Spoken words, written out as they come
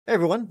Hey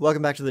everyone,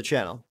 welcome back to the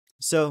channel.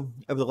 So,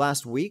 over the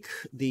last week,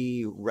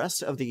 the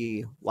rest of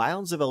the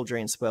Wilds of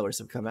Eldraine spoilers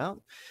have come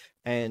out,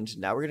 and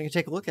now we're going to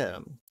take a look at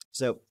them.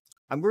 So,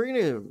 we're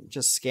going to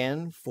just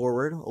scan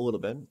forward a little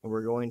bit, and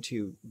we're going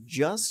to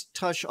just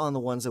touch on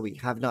the ones that we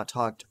have not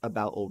talked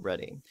about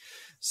already.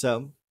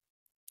 So,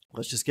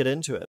 let's just get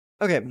into it.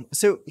 Okay,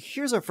 so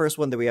here's our first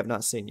one that we have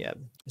not seen yet.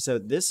 So,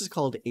 this is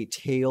called A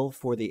Tale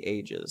for the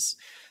Ages.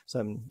 So,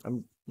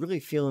 I'm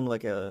really feeling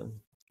like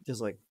there's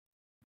like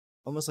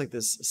almost like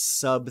this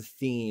sub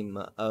theme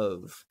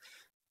of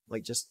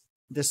like just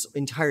this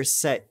entire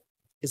set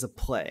is a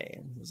play.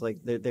 It's like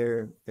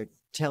they're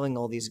telling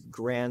all these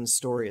grand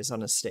stories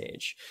on a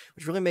stage,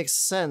 which really makes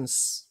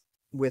sense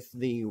with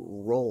the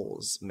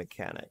roles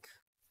mechanic.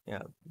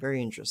 Yeah,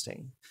 very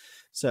interesting.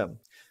 So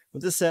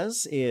what this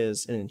says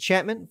is an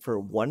enchantment for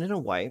 1 and a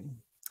white.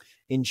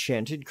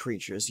 Enchanted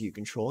creatures you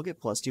control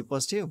get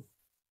 +2/+2.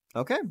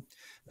 Okay,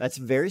 that's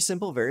very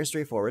simple, very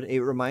straightforward.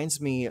 It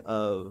reminds me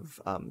of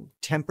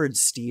Tempered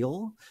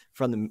Steel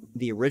from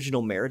the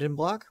original Meriden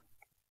block.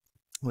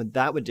 What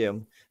that would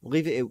do, I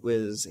believe it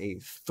was a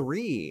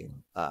 3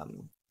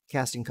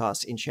 casting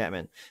cost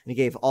enchantment, and it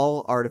gave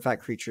all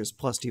artifact creatures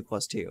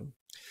 +2/+2.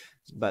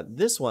 But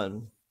this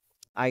one,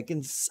 I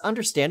can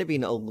understand it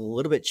being a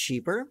little bit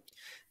cheaper,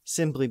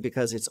 simply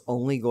because it's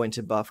only going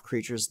to buff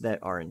creatures that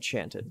are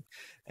enchanted.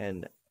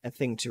 And a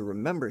thing to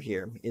remember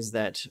here is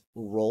that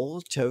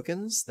role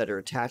tokens that are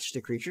attached to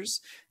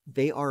creatures,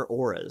 they are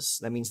auras.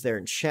 That means they're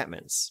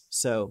enchantments.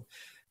 So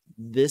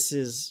this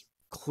is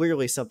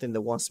clearly something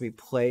that wants to be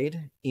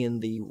played in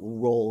the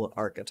role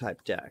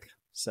archetype deck.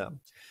 So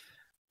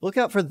look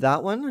out for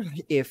that one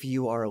if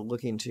you are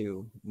looking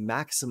to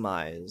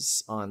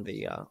maximize on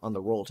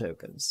the role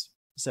tokens.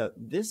 So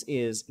this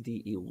is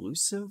the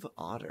Elusive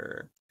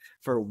Otter.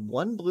 For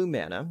 1 blue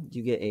mana,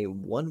 you get a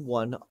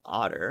 1/1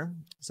 Otter.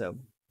 So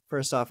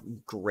first off,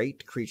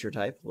 great creature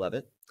type, love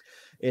it.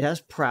 It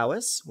has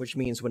prowess, which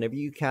means whenever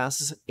you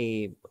cast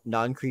a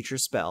non-creature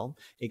spell,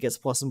 it gets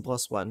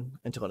 +1/+1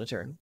 until end of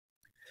turn.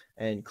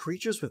 And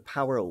creatures with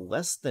power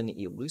less than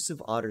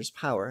Elusive Otter's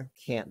power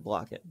can't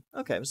block it.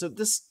 Okay, so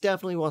this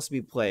definitely wants to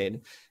be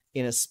played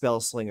in a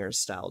Spellslinger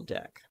style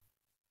deck.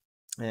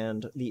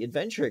 And the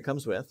adventure it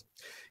comes with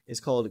is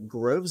called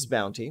Grove's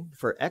Bounty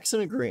for X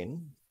and a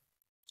green.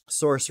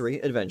 Sorcery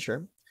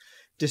adventure.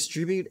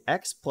 Distribute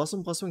X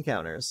 +1/+1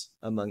 counters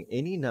among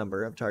any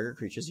number of target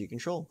creatures you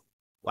control.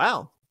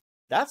 Wow,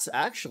 that's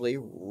actually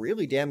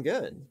really damn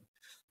good.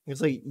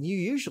 It's like you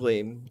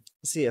usually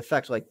see an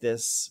effect like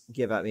this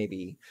give out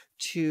maybe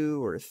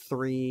 2 or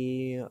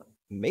 3,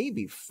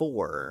 maybe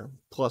 4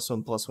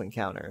 +1/+1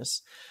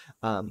 counters.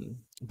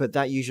 But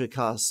that usually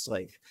costs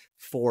like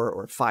 4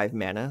 or 5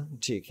 mana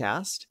to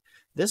cast.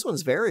 This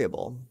one's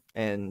variable,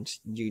 and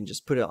you can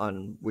just put it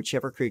on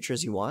whichever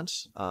creatures you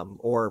want,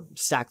 or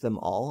stack them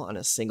all on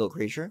a single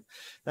creature.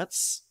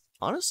 That's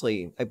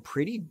honestly a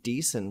pretty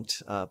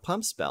decent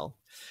pump spell.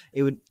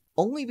 It would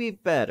only be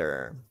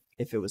better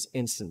if it was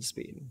instant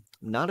speed.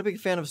 I'm not a big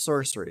fan of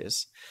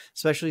sorceries,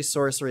 especially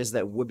sorceries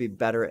that would be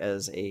better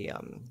as a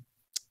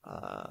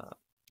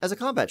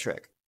combat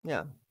trick.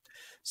 Yeah,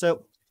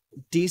 so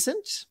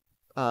decent.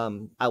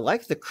 I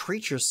like the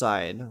creature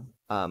side.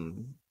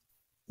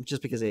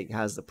 Just because it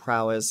has the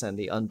prowess and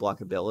the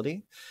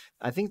unblockability.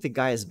 I think the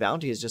Gaia's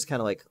Bounty is just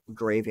kind of like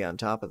gravy on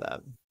top of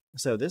that.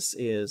 So this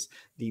is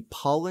the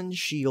Pollen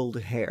Shield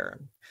Hare.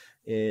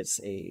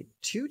 It's a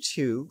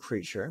 2/2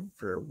 creature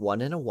for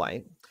 1 and a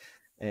white,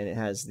 and it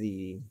has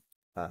the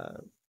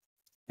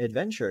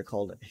adventure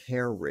called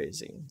Hair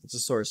Raising. It's a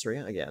sorcery,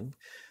 again.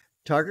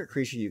 Target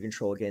creature you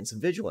control gains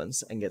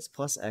vigilance and gets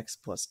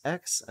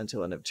 +X/+X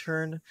until end of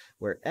turn,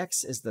 where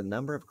X is the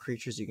number of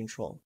creatures you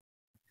control.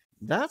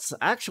 That's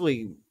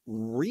actually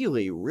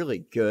really, really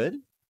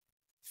good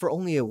for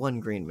only a 1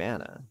 green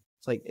mana.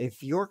 It's like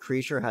if your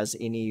creature has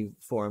any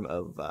form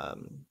of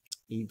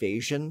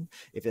evasion,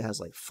 if it has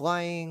like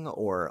flying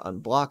or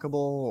unblockable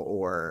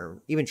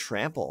or even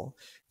trample,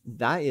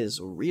 that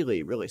is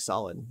really, really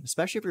solid.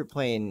 Especially if you're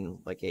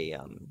playing like a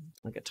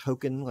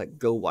token, like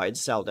go wide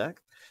style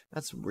deck.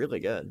 That's really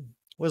good.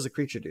 What does the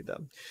creature do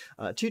though?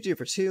 2/2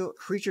 for 2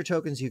 creature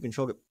tokens you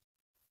control.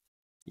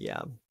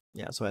 Yeah,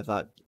 so I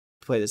thought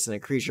play this in a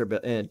creature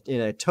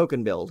in a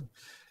token build.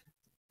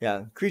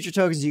 Yeah, creature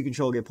tokens you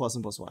control get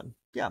 +1/+1.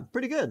 Yeah,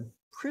 pretty good.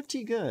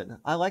 Pretty good.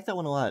 I like that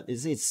one a lot.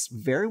 It's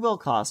very well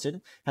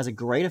costed, has a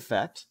great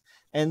effect,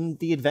 and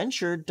the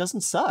adventure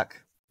doesn't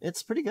suck.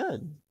 It's pretty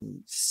good.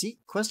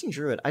 Seek Questing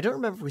Druid. I don't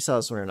remember if we saw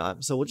this one or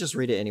not, so we'll just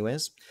read it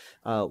anyways.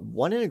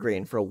 1 and a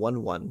green for a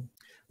 1/1.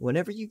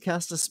 Whenever you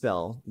cast a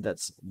spell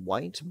that's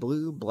white,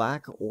 blue,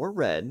 black, or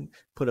red,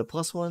 put a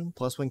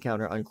 +1/+1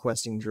 counter on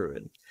Questing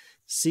Druid.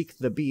 Seek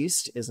the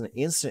Beast is an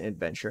instant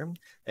adventure.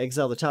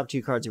 Exile the top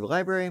 2 cards of your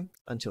library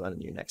until on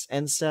your next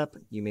end step.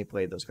 You may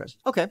play those cards.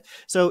 Okay,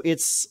 so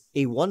it's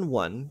a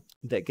 1/1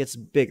 that gets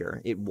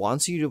bigger. It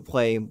wants you to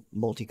play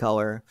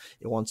multicolor.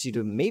 It wants you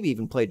to maybe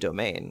even play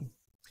Domain.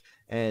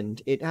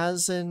 And it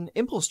has an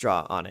Impulse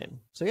Draw on it.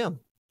 So yeah,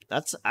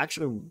 that's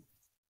actually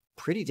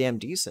pretty damn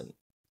decent.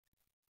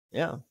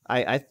 Yeah,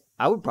 I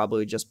would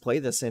probably just play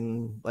this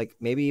in like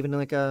maybe even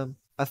like a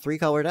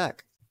 3-color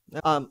deck.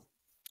 Um,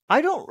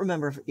 I don't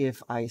remember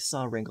if I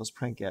saw Wrinkle's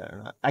Prank yet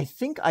or not. I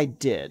think I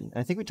did.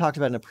 I think we talked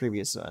about it in a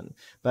previous one,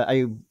 but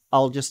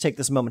I'll just take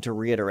this moment to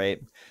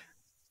reiterate.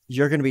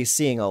 You're going to be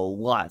seeing a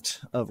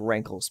lot of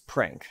Wrinkle's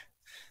Prank.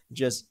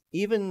 Just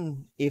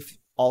even if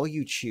all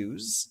you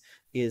choose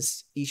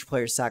is each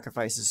player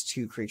sacrifices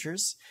 2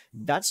 creatures,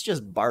 that's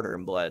just barter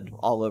and blood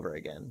all over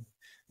again.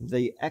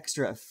 The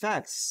extra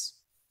effects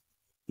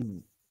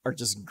are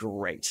just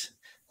great.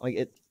 Like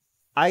it,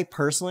 I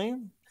personally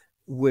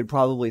would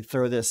probably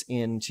throw this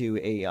into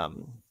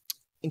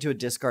a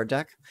discard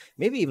deck,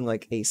 maybe even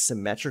like a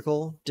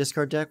symmetrical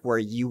discard deck where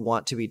you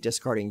want to be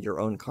discarding your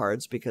own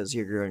cards because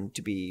you're going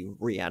to be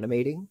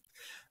reanimating.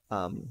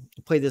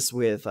 Play this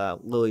with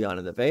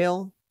Liliana the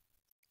Veil,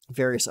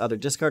 various other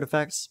discard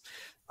effects,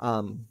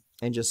 and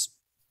just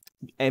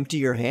empty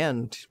your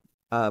hand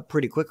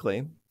pretty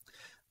quickly.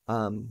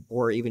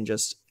 Or even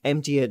just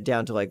empty it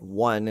down to like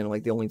 1 and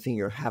like the only thing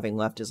you're having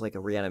left is like a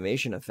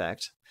reanimation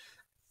effect.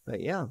 But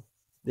yeah,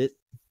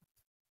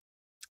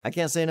 I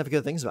can't say enough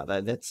good things about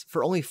that. That's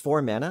for only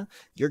 4 mana,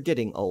 you're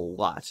getting a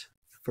lot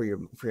for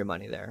your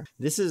money there.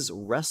 This is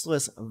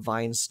Restless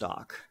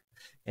Vinestalk,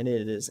 and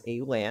it is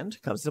a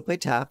land, comes to play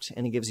tapped,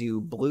 and it gives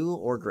you blue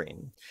or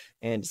green.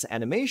 And its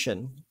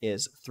animation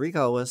is 3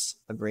 colorless,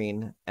 a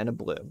green, and a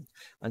blue.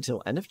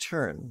 Until end of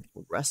turn,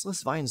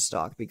 Restless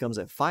Vinestalk becomes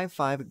a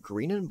 5/5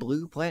 green and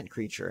blue plant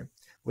creature.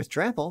 With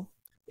trample,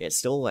 it's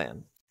still a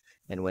land.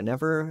 And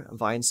whenever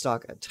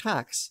Vinestalk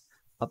attacks,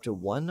 up to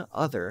 1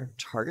 other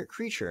target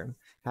creature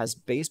has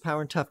base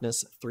power and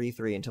toughness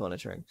 3/3 until end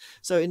of turn.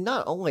 So it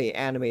not only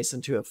animates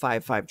into a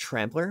 5/5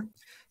 trampler,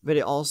 but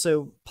it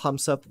also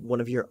pumps up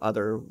one of your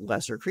other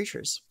lesser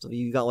creatures. So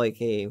you got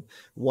like a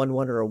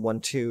 1/1 or a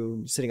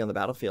 1/2 sitting on the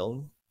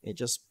battlefield. It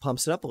just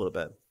pumps it up a little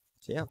bit.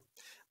 So yeah,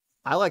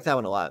 I like that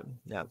one a lot.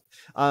 Yeah,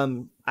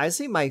 I'd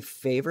say my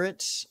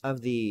favorite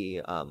of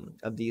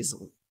these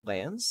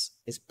lands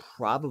is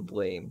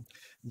probably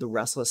the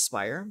Restless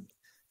Spire.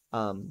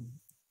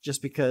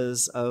 Just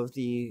because of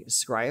the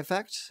scry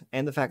effect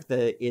and the fact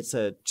that it's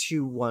a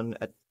 2/1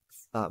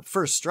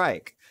 first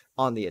strike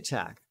on the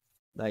attack.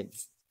 Like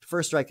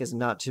first strike is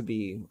not to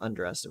be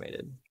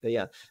underestimated. But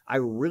yeah, I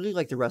really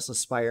like the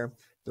Restless Spire.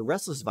 The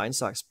Restless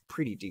Vinestalk's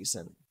pretty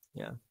decent.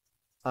 Yeah.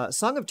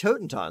 Song of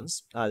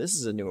Totentons. This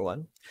is a newer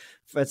one.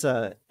 It's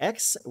a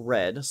X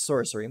red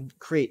sorcery.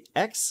 Create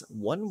X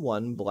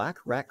 1/1 black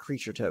rat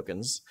creature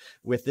tokens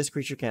with this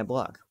creature can't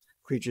block.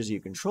 Creatures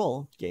you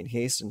control gain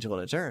haste until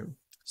end of turn.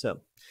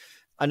 So,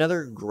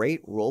 another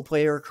great role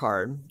player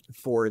card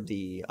for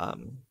the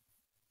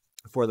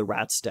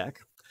Rats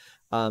deck.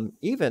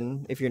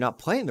 Even if you're not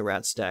playing the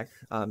Rats deck,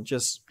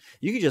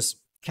 you could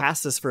just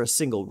cast this for a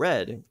single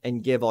red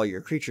and give all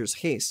your creatures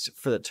haste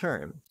for the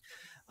turn,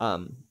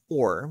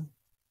 or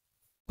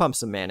pump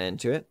some mana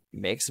into it,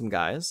 make some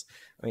guys.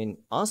 I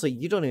mean, honestly,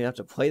 you don't even have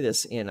to play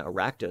this in a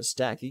Rakdos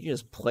deck. You can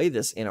just play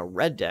this in a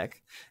red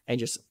deck and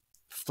just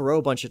throw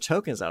a bunch of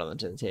tokens out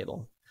onto the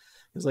table.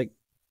 It's like,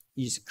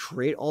 you just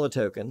create all the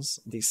tokens.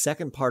 The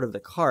second part of the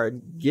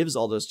card gives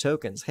all those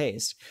tokens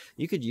haste.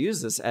 You could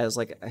use this as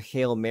like a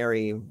Hail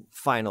Mary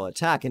final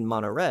attack in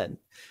mono red,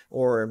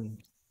 or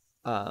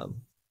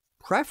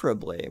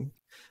preferably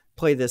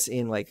play this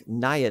in like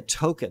Naya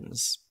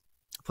tokens.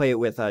 Play it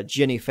with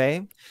Ginny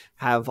Faye.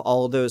 Have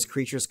all those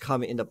creatures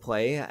come into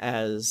play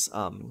as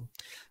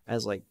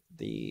like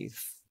the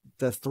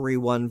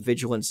 3/1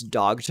 Vigilance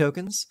dog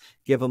tokens.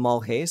 Give them all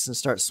haste and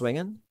start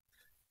swinging.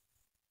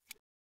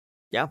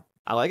 Yeah.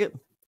 I like it.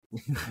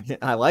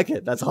 I like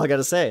it. That's all I got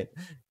to say.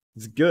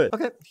 It's good.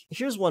 Okay,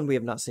 here's one we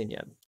have not seen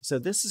yet. So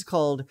this is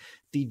called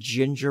the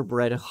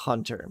Gingerbread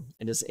Hunter.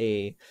 It is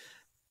a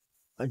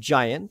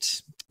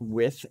giant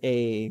with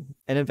an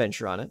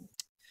adventure on it.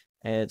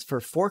 And it's for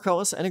 4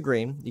 colorless and a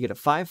green. You get a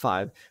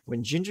 5/5.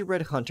 When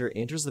Gingerbread Hunter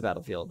enters the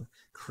battlefield,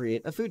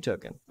 create a food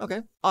token.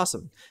 Okay,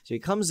 awesome. So he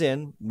comes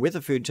in with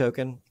a food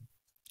token.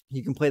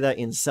 You can play that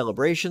in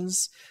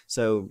celebrations.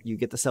 So you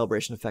get the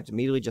celebration effect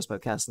immediately just by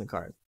casting the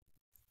card.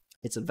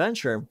 Its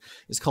adventure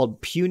is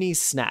called Puny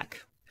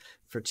Snack.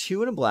 For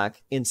 2 and a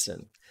black,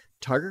 instant.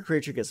 Target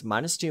creature gets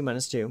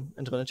 -2/-2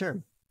 until end of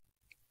turn.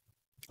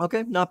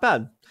 Okay, not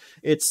bad.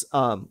 It's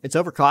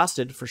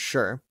overcosted for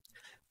sure.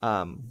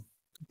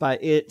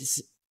 But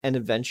it's an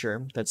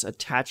adventure that's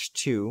attached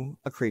to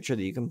a creature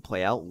that you can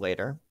play out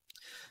later.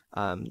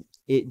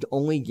 It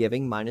only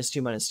giving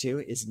 -2/-2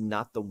 is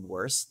not the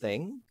worst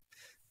thing.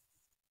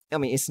 I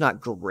mean, it's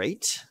not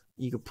great.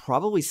 You could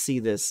probably see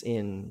this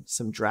in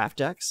some draft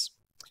decks.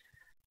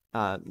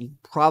 You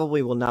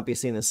probably will not be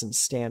seeing this in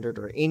standard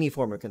or any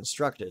form of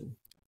constructed.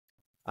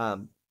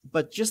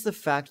 But just the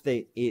fact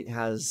that it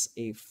has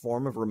a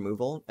form of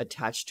removal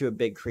attached to a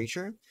big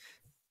creature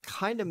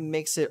kind of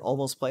makes it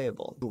almost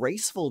playable.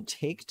 Graceful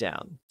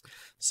Takedown.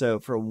 So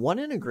for 1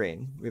 and a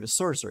green, we have a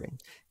sorcery.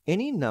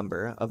 Any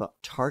number of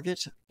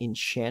target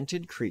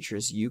enchanted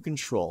creatures you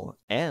control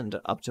and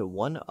up to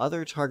 1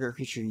 other target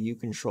creature you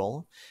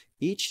control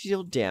each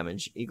deal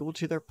damage equal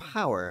to their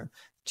power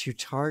to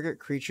target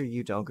creature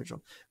you don't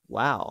control.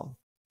 Wow.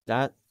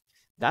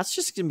 That's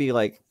just going to be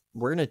like,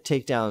 we're going to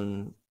take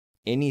down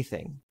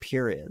anything,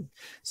 period.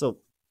 So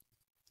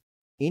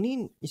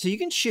you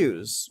can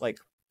choose like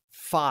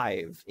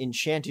 5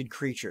 enchanted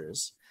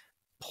creatures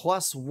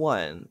plus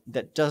 1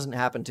 that doesn't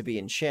happen to be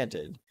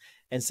enchanted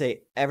and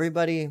say,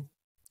 everybody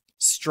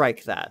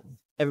strike that.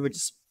 Everybody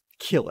just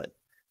kill it.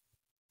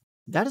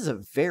 That is a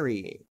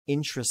very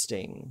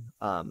interesting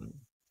fight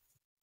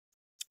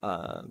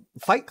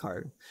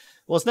card.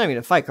 Well, it's not even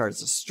a fight card,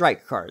 it's a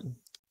strike card.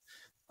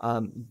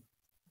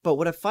 But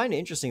what I find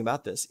interesting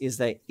about this is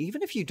that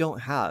even if you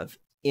don't have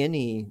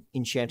any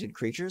enchanted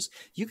creatures,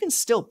 you can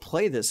still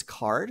play this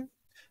card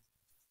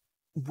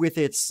with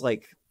its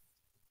like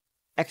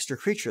extra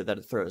creature that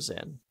it throws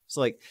in.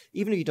 So like,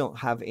 even if you don't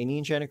have any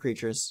enchanted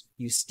creatures,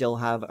 you still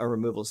have a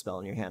removal spell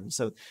in your hand.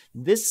 So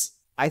this,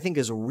 I think,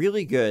 is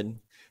really good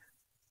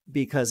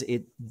because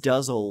it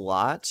does a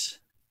lot,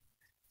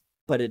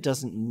 but it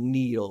doesn't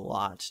need a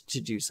lot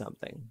to do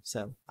something.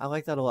 So I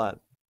like that a lot.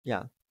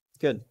 Yeah,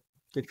 good.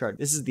 Good card.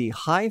 This is the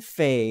High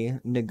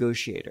Fae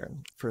Negotiator.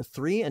 For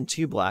 3 and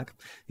 2 black,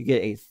 you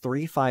get a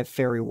 3/5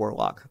 Fairy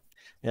Warlock.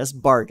 That's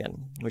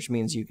bargain, which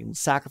means you can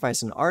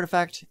sacrifice an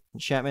artifact,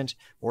 enchantment,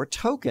 or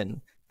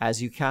token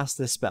as you cast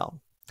this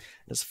spell.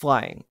 It's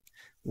flying.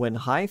 When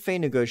High Fae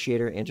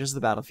Negotiator enters the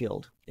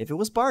battlefield, if it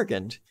was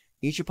bargained,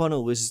 each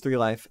opponent loses 3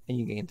 life and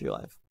you gain 3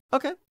 life.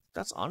 Okay,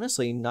 that's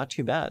honestly not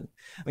too bad.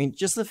 I mean,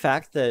 just the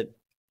fact that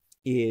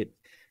it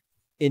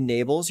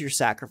enables your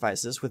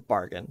sacrifices with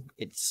bargain.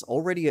 It's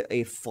already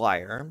a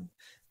flyer,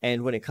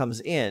 and when it comes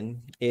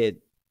in,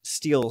 it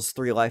steals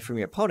 3 life from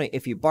your opponent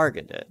if you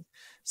bargained it.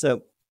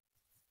 So,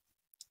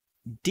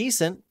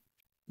 decent.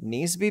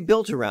 Needs to be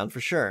built around for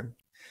sure.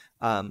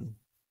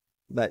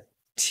 But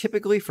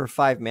typically for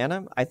 5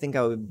 mana, I think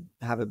I would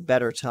have a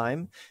better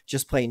time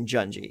just playing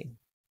Junji.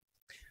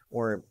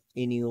 Or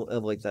any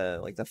of like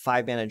the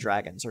 5 mana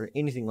dragons or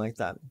anything like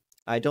that.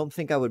 I don't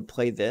think I would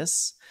play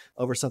this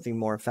over something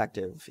more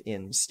effective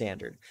in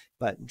standard.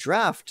 But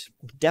draft,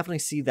 definitely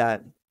see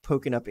that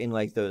poking up in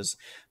like those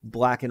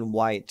black and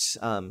white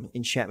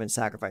enchantment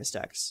sacrifice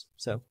decks.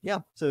 So yeah,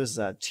 so it's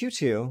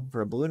 2/2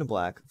 for a blue and a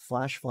black,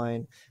 flash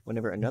flying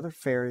whenever another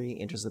fairy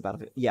enters the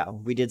battlefield. Yeah,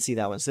 we did see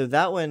that one. So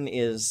that one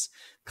is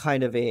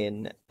kind of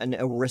an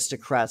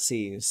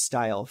aristocracy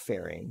style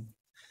fairy.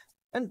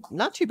 And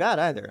not too bad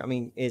either. I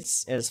mean,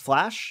 it's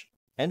flash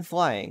and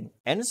flying,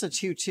 and it's a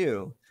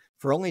 2/2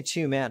 for only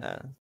 2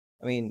 mana.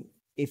 I mean,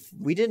 if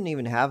we didn't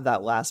even have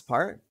that last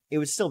part, it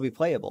would still be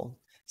playable,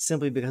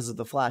 simply because of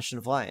the flash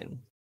and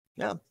flying.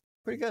 Yeah,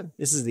 pretty good.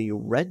 This is the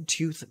Red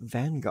Tooth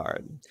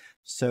Vanguard.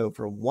 So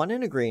for 1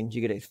 and a green,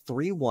 you get a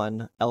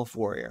 3/1 Elf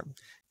Warrior.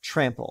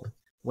 Trample.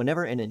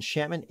 Whenever an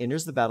enchantment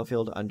enters the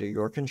battlefield under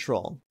your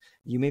control,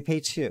 you may pay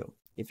 2.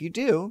 If you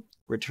do,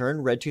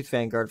 return Red Tooth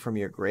Vanguard from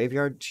your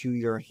graveyard to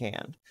your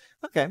hand.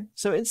 Okay,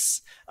 so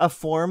it's a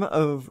form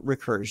of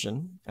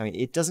recursion. I mean,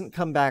 it doesn't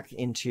come back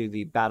into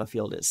the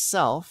battlefield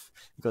itself.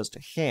 It goes to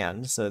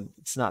hand, so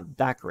it's not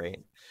that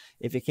great.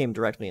 If it came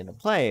directly into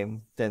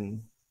play,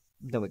 then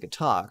we could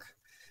talk.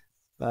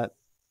 But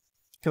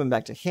coming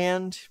back to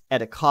hand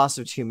at a cost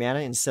of 2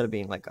 mana instead of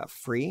being like a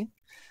free,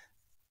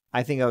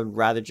 I think I would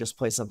rather just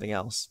play something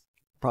else.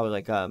 Probably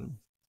like,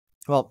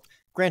 well,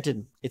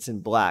 granted, it's in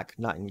black,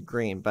 not in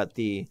green, but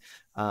the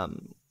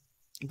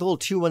little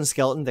 2/1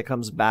 skeleton that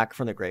comes back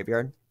from the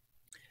graveyard.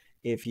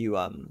 If you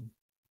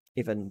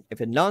if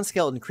a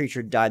non-skeleton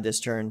creature died this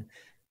turn,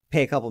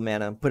 pay a couple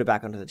mana, put it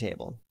back onto the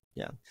table.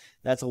 Yeah,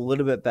 that's a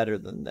little bit better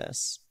than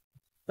this.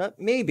 But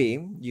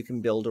maybe you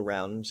can build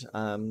around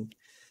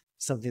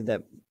something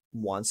that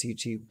wants you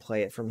to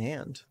play it from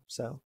hand.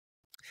 So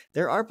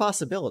there are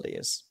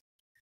possibilities,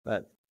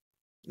 but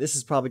this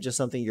is probably just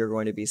something you're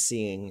going to be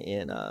seeing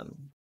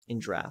in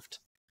draft.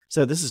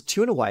 So this is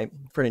 2 and a white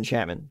for an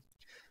enchantment.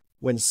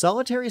 When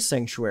Solitary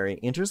Sanctuary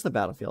enters the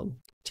battlefield,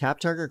 tap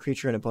target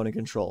creature an opponent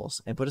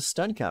controls and put a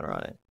stun counter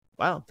on it.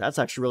 Wow, that's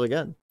actually really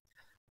good.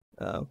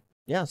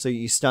 Yeah, so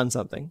you stun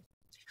something.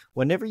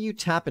 Whenever you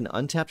tap an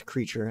untapped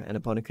creature an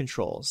opponent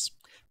controls,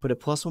 put a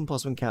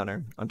 +1/+1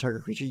 counter on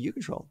target creature you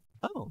control.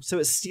 Oh, so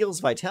it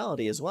steals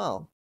vitality as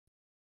well.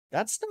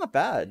 That's not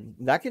bad.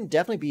 That can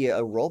definitely be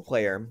a role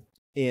player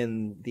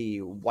in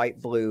the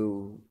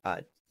white-blue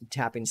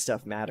tapping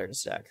stuff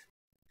matters deck.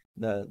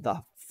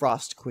 The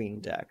Frost Queen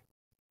deck.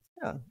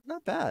 Yeah,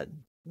 not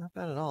bad. Not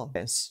bad at all.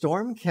 Okay,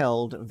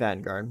 Stormkeld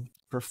Vanguard.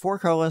 For 4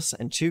 colorless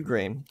and 2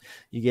 green,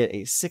 you get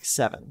a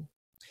 6/7.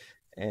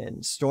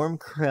 And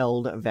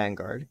Stormkeld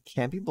Vanguard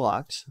can't be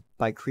blocked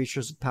by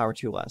creatures with power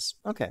 2 less.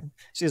 Okay,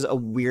 so it's a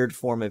weird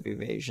form of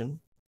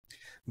evasion.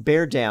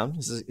 Bear Down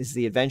is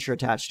the adventure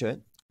attached to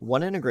it.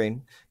 1 and a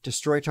green.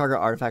 Destroy target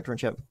artifact or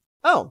enchantment.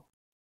 Oh!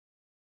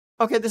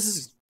 Okay,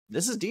 this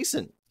is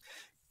decent.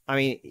 I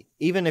mean,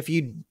 even if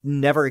you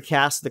never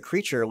cast the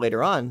creature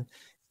later on,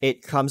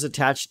 it comes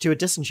attached to a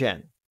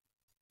disenchant.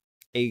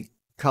 A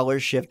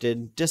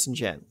color-shifted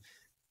disenchant.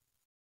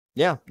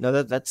 Yeah,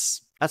 no,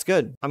 that's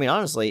good. I mean,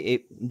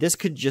 honestly, this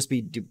could just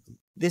be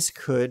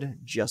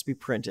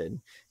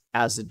printed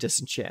as a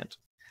disenchant.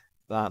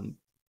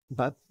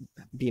 but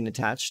being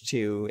attached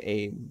to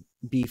a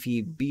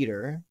beefy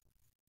beater,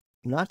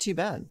 not too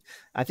bad.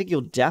 I think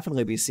you'll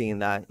definitely be seeing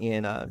that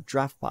in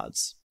draft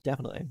pods.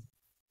 Definitely.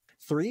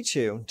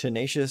 3/2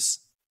 Tenacious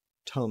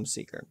Tome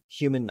Seeker,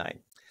 Human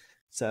Knight.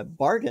 It's a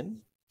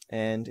bargain,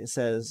 and it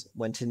says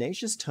when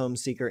Tenacious Tome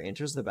Seeker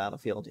enters the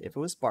battlefield, if it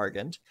was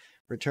bargained,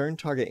 return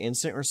target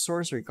instant or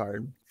sorcery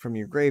card from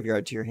your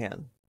graveyard to your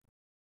hand.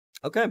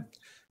 Okay.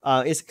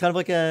 It's kind of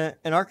like an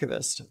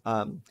archivist,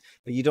 but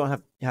you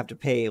don't have to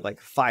pay like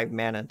 5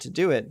 mana to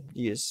do it.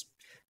 You just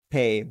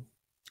pay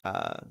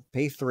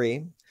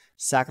 3,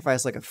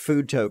 sacrifice like a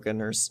food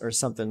token or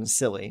something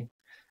silly,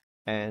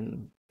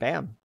 and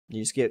bam,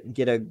 you just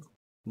get a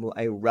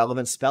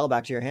relevant spell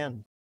back to your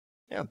hand.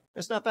 Yeah,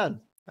 it's not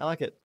bad. I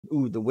like it.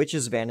 Ooh, the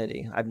Witch's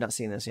Vanity. I've not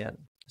seen this yet.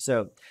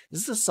 So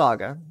this is a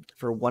saga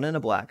for 1 and a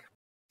black.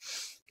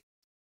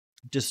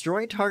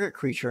 Destroy target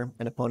creature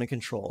an opponent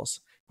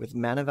controls with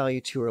mana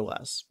value 2 or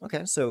less.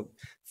 Okay, so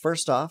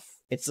first off,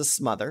 it's a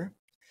smother.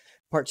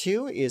 Part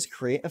 2 is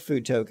create a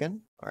food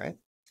token. All right.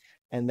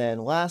 And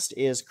then last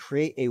is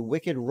create a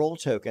wicked roll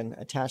token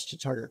attached to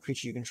target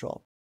creature you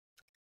control.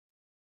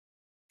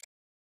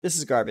 This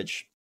is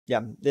garbage.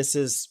 Yeah, this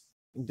is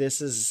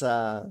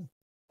a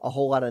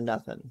whole lot of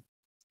nothing.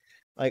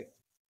 Like,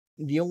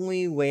 the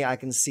only way I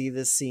can see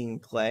this seeing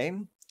play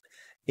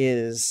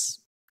is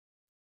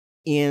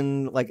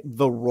in like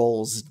the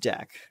rolls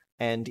deck,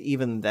 and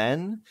even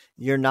then,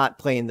 you're not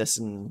playing this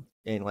in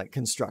like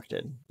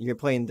constructed. You're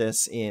playing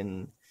this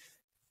in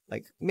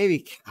like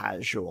maybe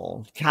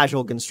casual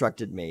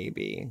constructed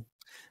maybe.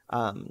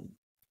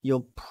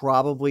 You'll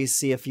probably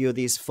see a few of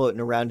these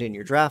floating around in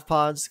your draft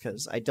pods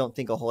because I don't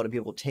think a whole lot of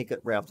people take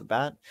it right off the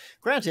bat.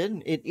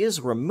 Granted, it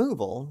is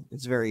removal.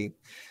 It's very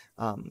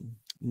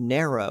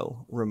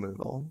narrow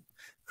removal.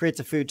 Creates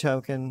a food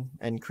token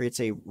and creates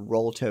a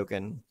roll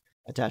token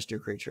attached to your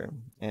creature.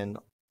 And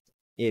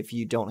if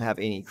you don't have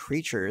any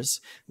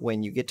creatures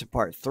when you get to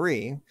part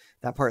 3,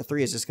 that part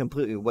 3 is just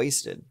completely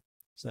wasted.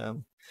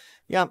 So,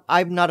 yeah,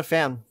 I'm not a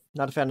fan.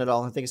 Not a fan at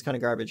all. I think it's kind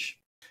of garbage.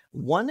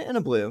 1 and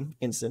a blue,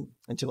 instant.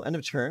 Until end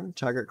of turn,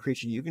 target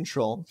creature you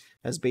control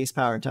has base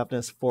power and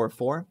toughness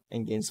 4/4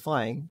 and gains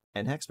flying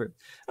and hexproof.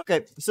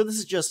 Okay, so this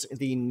is just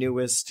the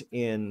newest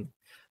in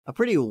a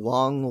pretty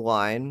long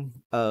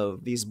line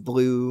of these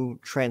blue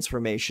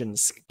transformation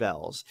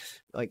spells.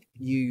 Like,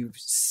 you've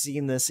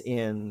seen this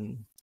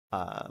in,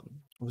 what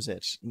was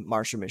it?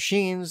 Martial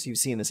Machines. You've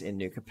seen this in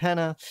New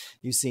Capenna.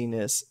 You've seen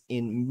this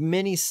in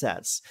many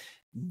sets.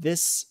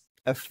 This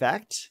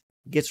effect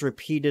gets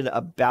repeated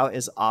about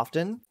as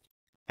often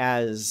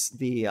as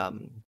the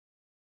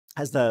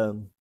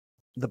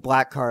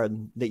black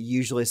card that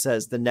usually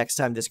says the next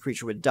time this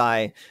creature would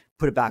die,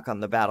 put it back on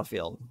the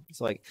battlefield.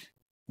 It's like,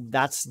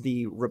 that's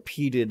the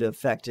repeated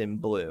effect in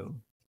blue.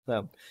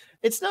 So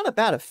it's not a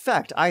bad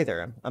effect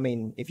either. I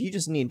mean, if you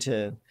just need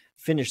to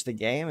finish the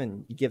game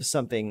and give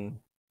something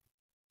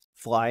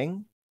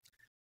flying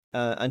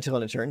until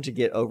in a turn to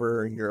get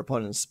over your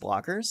opponent's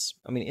blockers,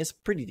 I mean, it's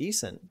pretty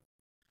decent.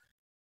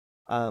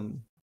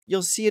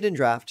 You'll see it in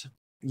draft.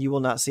 You will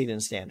not see it in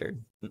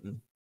standard.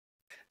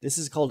 This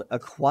is called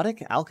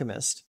Aquatic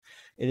Alchemist.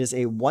 It is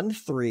a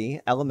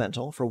 1/3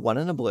 elemental for 1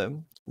 and a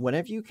blue.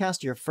 Whenever you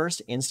cast your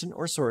first instant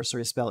or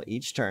sorcery spell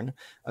each turn,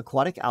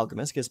 Aquatic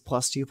Alchemist gets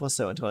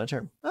 +2/+0 until end of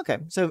turn. Okay,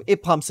 so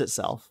it pumps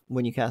itself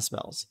when you cast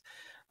spells.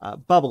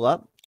 Bubble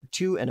Up,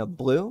 2 and a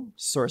blue,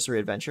 sorcery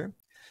adventure.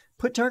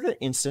 Put target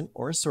instant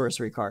or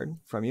sorcery card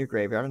from your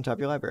graveyard on top of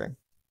your library.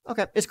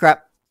 Okay, it's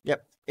crap.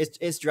 Yep,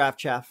 it's draft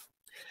chaff.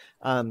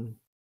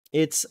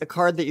 It's a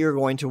card that you're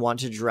going to want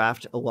to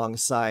draft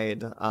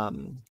alongside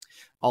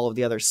all of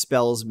the other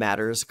spells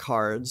matters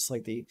cards.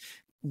 Like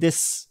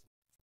this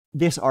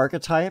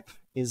archetype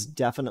is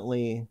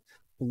definitely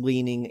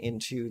leaning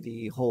into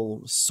the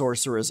whole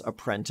Sorcerer's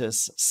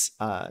Apprentice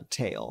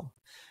tale,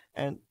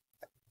 and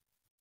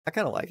I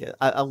kind of like it.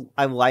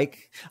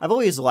 I've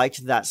always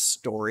liked that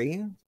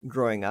story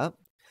growing up,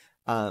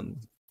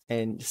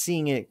 and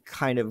seeing it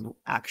kind of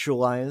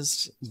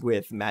actualized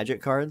with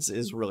Magic cards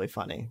is really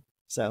funny.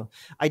 So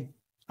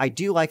I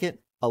do like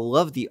it. I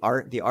love the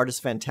art. The art is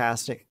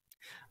fantastic.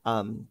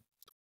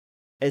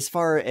 As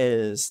far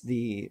as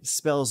the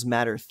spells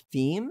matter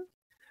theme,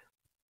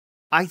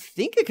 I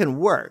think it can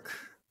work.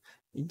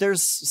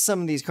 There's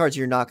some of these cards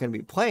you're not going to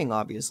be playing,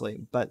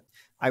 obviously, but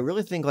I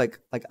really think like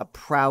a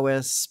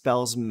prowess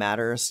spells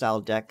matter style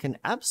deck can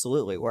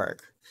absolutely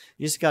work.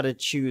 You just got to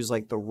choose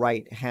like the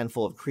right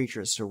handful of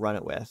creatures to run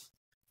it with.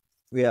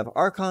 We have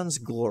Archon's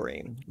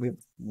Glory. We have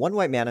 1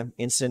 white mana,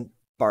 instant,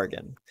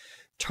 bargain.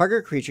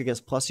 Target creature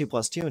gets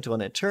 +2/+2 until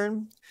end of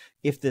turn.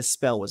 If this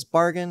spell was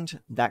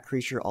bargained, that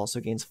creature also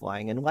gains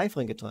flying and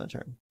lifelink until end of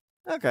turn.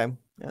 Okay,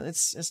 yeah,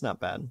 it's not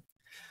bad.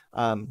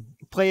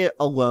 Play it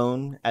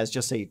alone as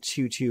just a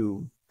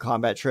 2/2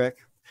 combat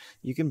trick.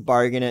 You can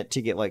bargain it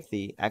to get like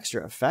the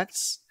extra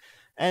effects,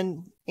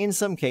 and in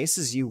some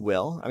cases you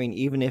will. I mean,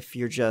 even if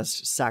you're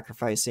just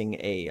sacrificing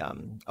a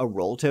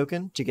roll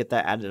token to get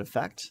that added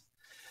effect.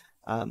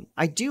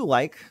 I do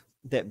like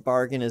that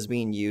bargain is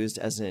being used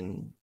as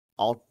an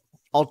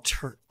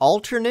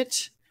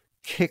alternate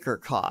kicker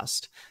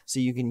cost. So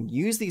you can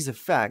use these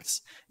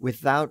effects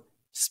without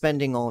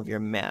spending all of your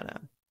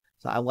mana.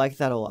 So I like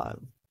that a lot.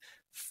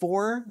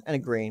 4 and a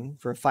green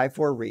for a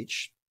 5/4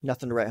 reach.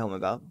 Nothing to write home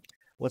about.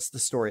 What's the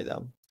story,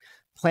 though?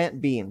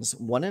 Plant beans.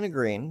 1 and a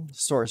green.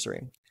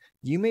 Sorcery.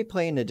 You may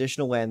play an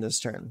additional land this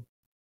turn.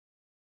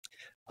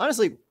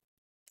 Honestly,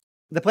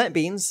 the plant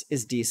beans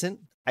is decent.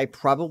 I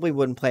probably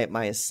wouldn't play it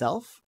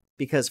myself,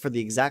 because for the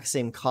exact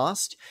same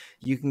cost,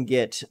 you can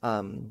get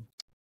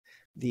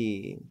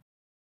the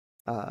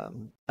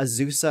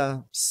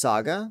Azusa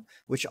Saga,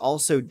 which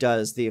also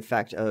does the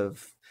effect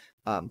of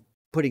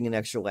putting an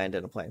extra land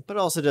into play, but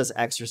also does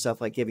extra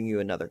stuff like giving you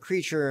another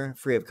creature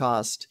free of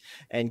cost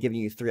and giving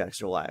you 3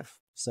 extra life.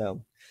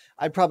 So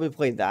I'd probably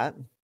play that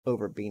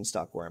over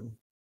Beanstalk Worm.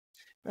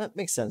 That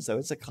makes sense, though.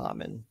 It's a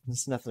common.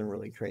 It's nothing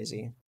really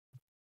crazy.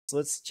 So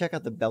let's check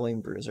out the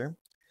Belling Bruiser.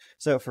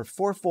 So for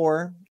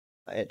 4/4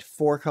 at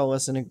 4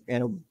 colorless and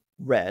a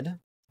red,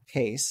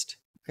 haste.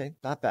 Okay,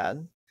 not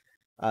bad.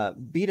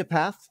 Beat a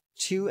Path,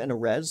 2 and a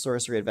red,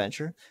 Sorcery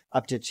Adventure.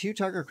 Up to 2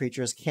 target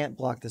creatures can't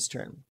block this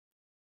turn.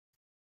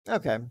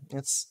 Okay,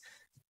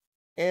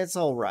 it's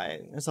all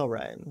right. It's all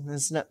right.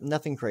 It's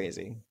nothing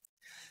crazy.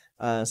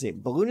 Let's see.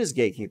 Balloonist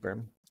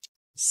Gatekeeper.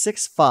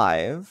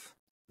 6/5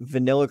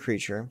 vanilla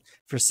creature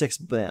for 6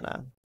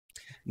 mana.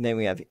 And then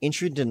we have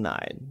Entry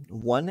Denied.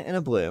 1 and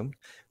a blue.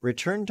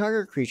 Return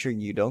target creature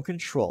you don't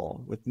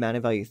control with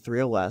mana value 3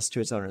 or less to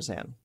its owner's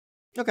hand.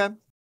 Okay.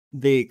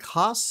 The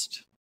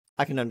cost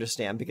I can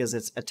understand because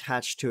it's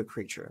attached to a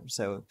creature.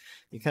 So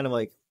you're kind of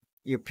like,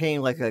 you're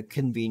paying like a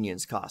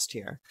convenience cost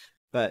here.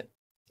 But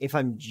if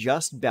I'm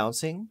just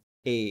bouncing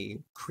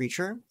a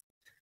creature,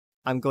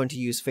 I'm going to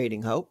use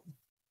Fading Hope,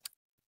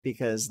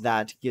 because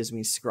that gives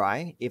me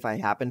scry if I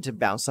happen to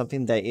bounce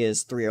something that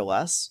is 3 or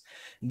less.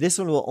 This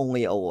one will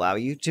only allow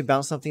you to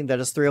bounce something that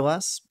is 3 or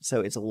less,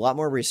 so it's a lot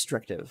more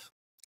restrictive.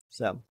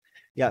 So,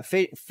 yeah,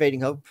 Fading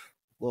Hope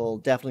will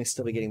definitely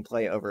still be getting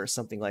play over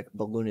something like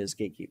Balloonist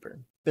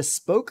Gatekeeper.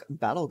 Bespoke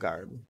Battle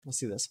Guard. Let's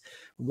see this.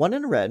 1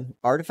 in red,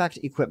 artifact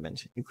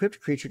equipment.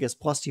 Equipped creature gets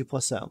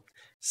 +2/+0.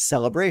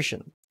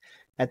 Celebration.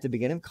 At the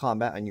beginning of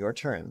combat on your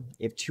turn,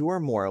 if 2 or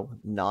more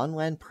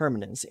non-land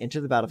permanents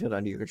enter the battlefield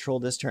under your control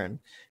this turn,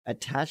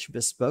 attach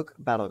Bespoke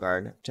Battle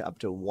Guard to up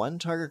to 1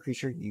 target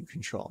creature you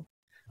control.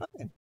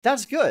 Okay,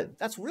 that's good.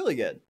 That's really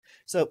good.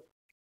 So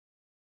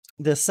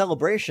the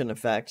celebration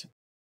effect,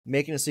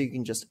 making it so you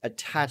can just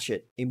attach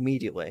it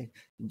immediately.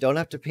 You don't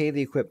have to pay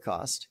the equip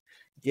cost.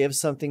 Give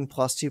something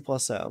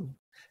 +2/+0.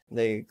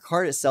 The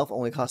card itself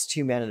only costs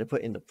 2 mana to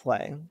put into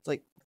play. It's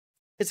like,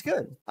 it's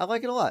good. I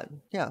like it a lot.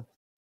 Yeah.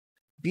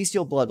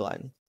 Bestial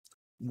Bloodline.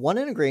 1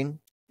 in a green,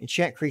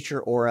 enchant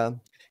creature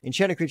aura.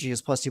 Enchanted creature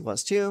gets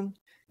 +2/+2.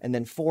 And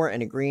then 4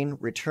 and a green,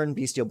 return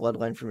Bestial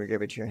Bloodline from your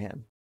graveyard to your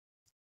hand.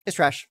 It's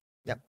trash.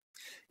 Yeah.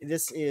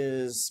 This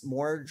is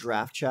more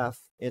draft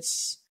chaff.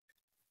 It's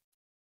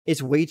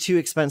way too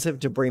expensive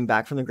to bring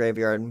back from the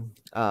graveyard.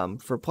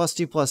 For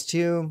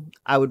 +2/+2,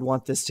 I would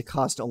want this to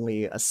cost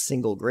only a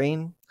single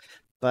green,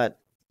 but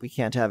we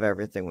can't have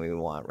everything we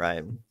want,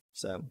 right?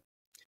 So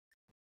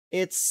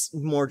it's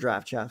more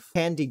draft chaff.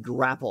 Candy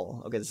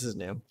Grapple. Okay, this is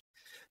new.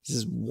 This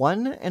is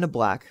 1 and a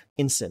black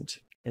instant.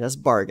 It has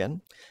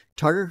bargain.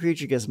 Target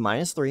creature gets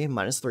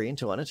 -3/-3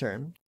 until end of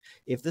turn.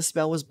 If the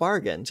spell was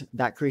bargained,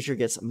 that creature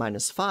gets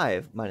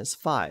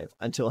 -5/-5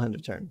 until end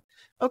of turn.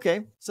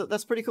 Okay, so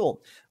that's pretty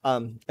cool.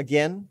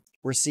 Again,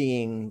 we're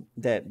seeing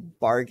that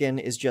bargain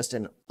is just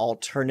an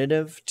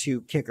alternative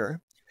to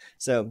kicker.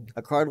 So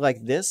a card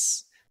like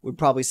this would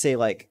probably say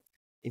like,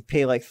 you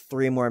pay like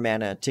 3 more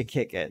mana to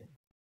kick it.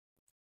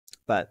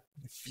 But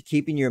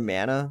keeping your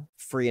mana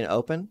free and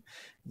open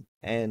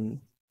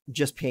and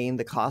just paying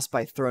the cost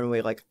by throwing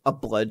away like a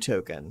blood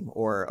token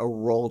or a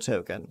roll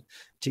token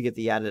to get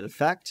the added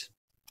effect,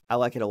 I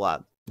like it a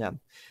lot. Yeah,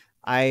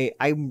 I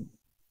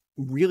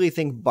really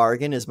think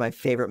bargain is my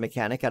favorite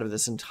mechanic out of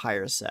this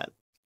entire set.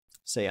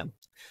 So yeah,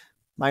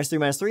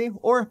 -3/-3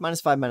 or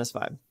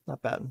 -5/-5.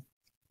 Not bad.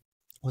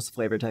 What's the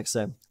flavor text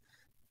say?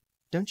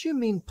 Don't you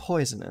mean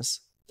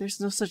poisonous? There's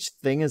no such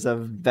thing as a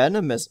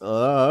venomous.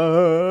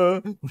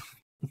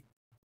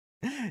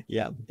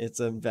 Yeah, it's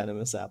a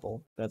venomous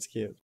apple. That's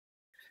cute.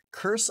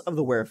 Curse of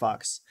the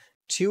Werefox.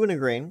 2 and a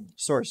green,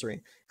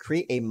 sorcery.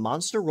 Create a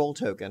monster roll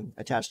token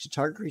attached to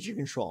target creature you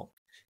control.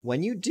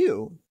 When you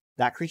do,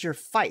 that creature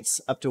fights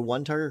up to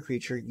 1 target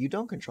creature you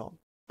don't control.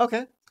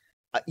 Okay.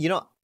 You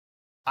know,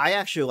 I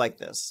actually like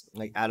this.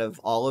 Like, out of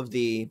all of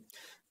the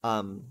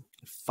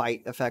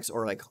fight effects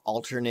or like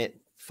alternate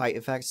fight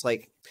effects,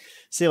 like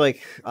say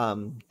like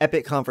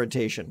Epic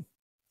Confrontation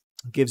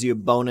gives you a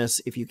bonus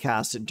if you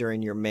cast it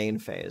during your main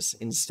phase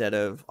instead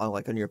of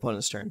on your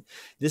opponent's turn.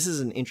 This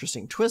is an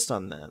interesting twist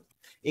on that.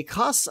 It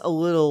costs a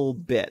little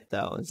bit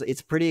though.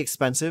 It's pretty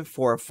expensive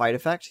for a fight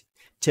effect.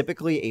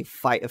 Typically a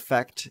fight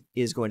effect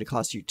is going to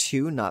cost you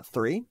 2, not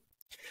 3.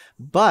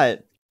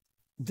 But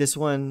this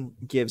one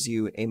gives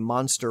you a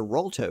monster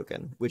roll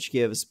token, which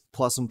gives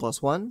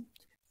 +1/+1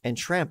 and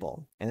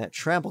trample. And that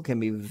trample can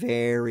be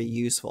very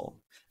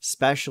useful,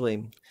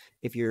 especially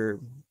if you're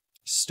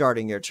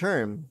starting your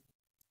turn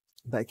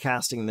by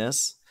casting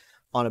this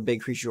on a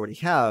big creature you already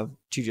have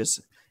to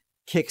just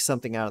kick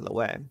something out of the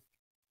way.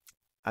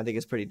 I think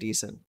it's pretty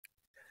decent.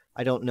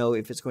 I don't know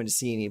if it's going to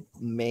see any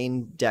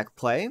main deck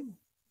play,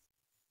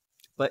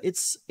 but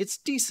it's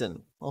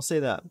decent. I'll say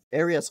that.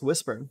 Aria's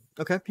Whisper.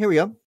 Okay, here we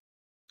go.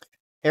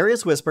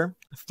 Aria's Whisper,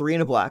 3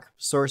 and a black,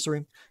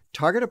 sorcery.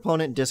 Target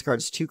opponent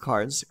discards 2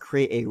 cards.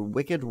 Create a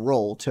Wicked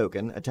Roll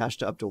token attached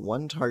to up to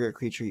 1 target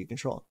creature you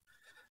control.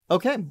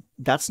 Okay,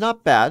 that's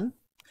not bad.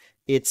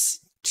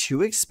 It's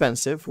too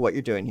expensive for what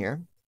you're doing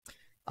here.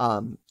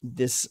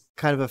 This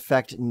kind of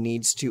effect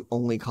needs to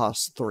only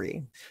cost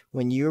 3.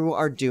 When you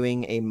are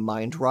doing a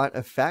Mind Rot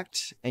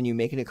effect and you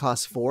make it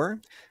cost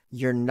 4,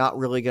 you're not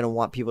really going to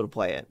want people to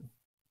play it.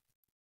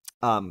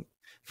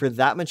 For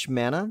that much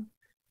mana,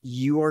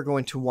 you are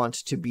going to want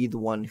to be the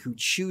one who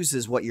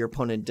chooses what your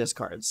opponent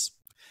discards.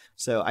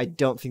 So I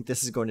don't think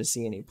this is going to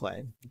see any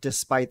play,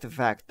 despite the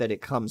fact that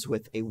it comes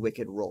with a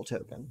Wicked Roll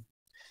token.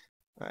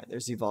 All right,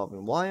 there's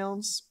Evolving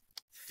Wilds.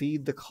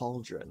 Feed the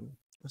Cauldron.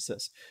 What's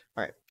this?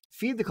 All right,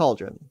 Feed the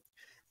Cauldron.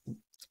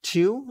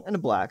 2 and a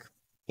black,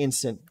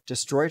 instant.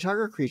 Destroy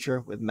target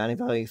creature with mana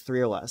value 3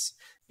 or less.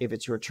 If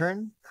it's your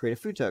turn, create a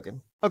food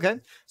token. Okay,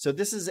 so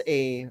this is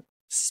a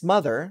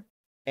smother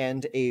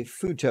and a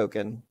food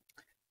token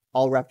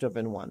all wrapped up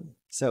in one.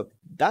 So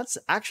that's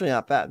actually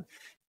not bad.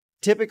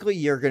 Typically,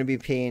 you're going to be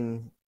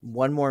paying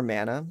 1 more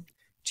mana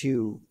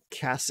to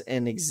cast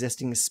an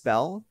existing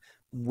spell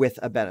with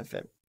a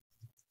benefit.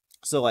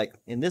 So like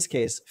in this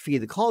case, Feed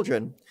the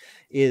Cauldron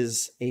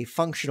is a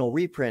functional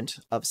reprint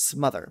of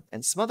Smother,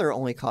 and Smother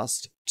only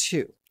costs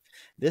 2.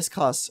 This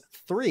costs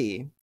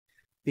 3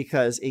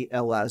 because it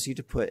allows you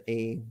to put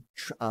a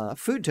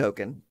food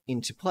token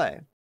into play.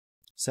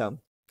 So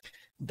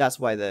that's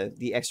why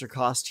the extra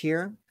cost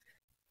here,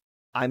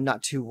 I'm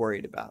not too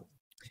worried about.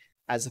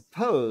 As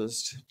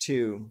opposed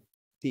to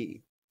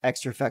the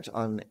extra effect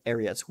on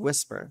Aria's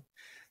Whisper.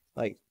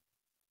 Like,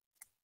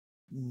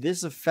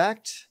 this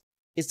effect,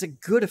 it's a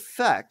good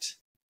effect,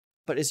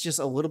 but it's just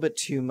a little bit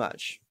too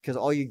much, because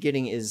all you're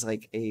getting is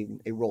like a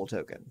roll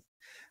token.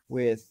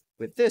 With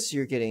this,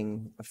 you're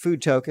getting a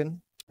food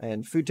token,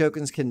 and food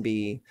tokens can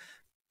be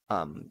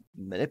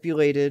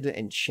manipulated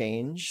and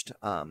changed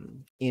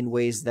in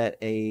ways that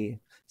a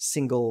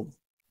single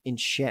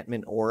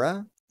enchantment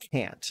aura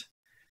can't.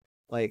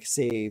 Like,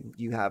 say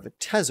you have a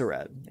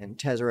Tezzeret, and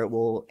Tezzeret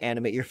will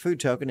animate your food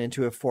token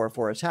into a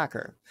 4/4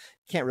 attacker.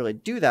 Can't really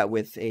do that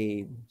with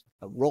a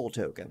roll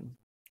token.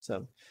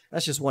 So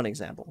that's just one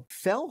example.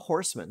 Fell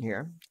Horseman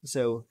here.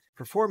 So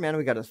for 4 mana,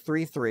 we got a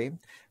 3/3.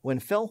 When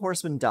Fell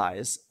Horseman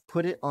dies,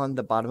 put it on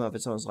the bottom of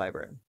its own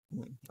library.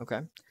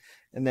 Okay.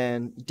 And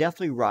then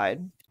Deathly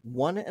Ride,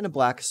 1 and a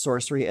black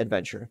sorcery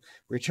adventure.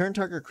 Return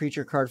target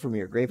creature card from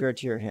your graveyard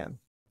to your hand.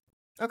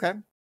 Okay.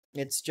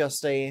 It's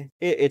just a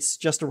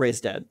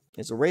raised dead.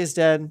 It's a raised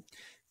dead,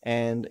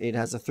 and it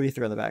has a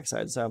 3/3 on the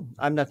backside. So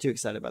I'm not too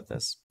excited about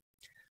this.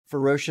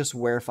 Ferocious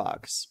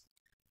Werefox.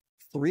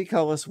 3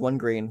 colorless, 1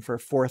 green for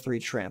 4/3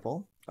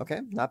 trample.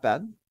 Okay, not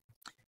bad.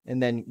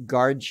 And then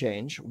Guard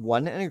Change,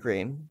 1 and a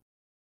green.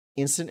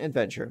 Instant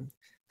adventure.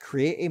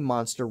 Create a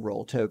monster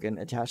roll token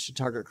attached to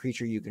target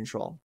creature you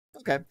control.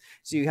 Okay,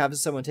 so you have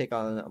someone take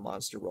on a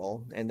monster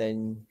roll, and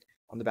then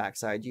on the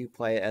backside you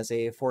play it as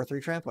a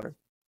 4/3 trampler.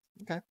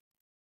 Okay.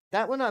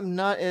 That one I'm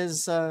not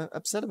as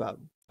upset about.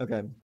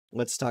 Okay,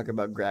 let's talk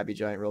about Grabby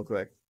Giant real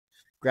quick.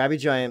 Grabby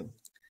Giant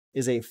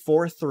is a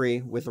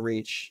 4/3 with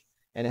reach,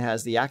 and it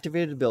has the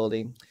activated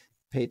ability,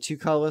 pay 2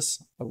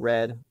 colorless, a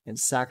red, and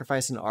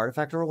sacrifice an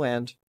artifact or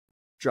land,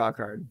 draw a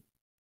card.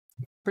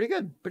 Pretty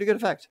good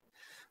effect.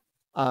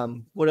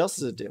 What else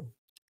does it do?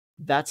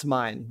 That's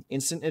Mine.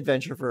 Instant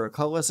adventure for a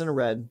colorless and a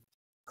red,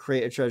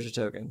 create a treasure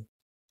token.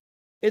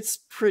 It's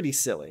pretty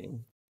silly.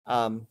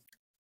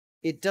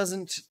 It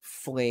doesn't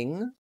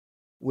fling,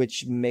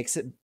 which makes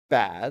it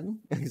bad,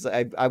 because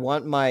I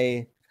want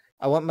my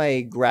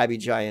Grabby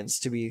Giants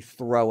to be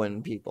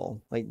throwing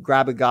people. Like,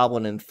 grab a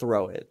goblin and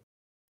throw it.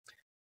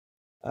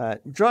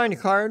 Drawing a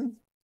card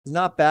is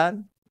not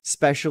bad,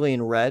 especially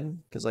in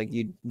red, because like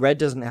red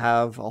doesn't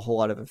have a whole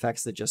lot of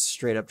effects that just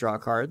straight up draw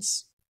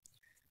cards,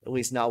 at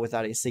least not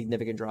without a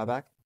significant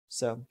drawback.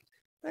 So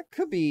that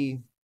could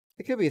be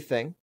a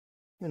thing.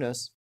 Who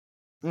knows?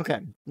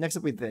 Okay, next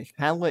up we think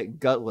Hamlet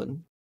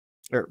Glutton.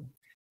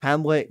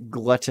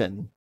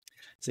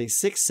 It's a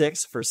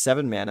 6/6 for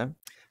 7 mana.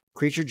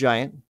 Creature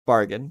Giant,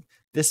 bargain.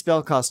 This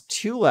spell costs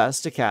 2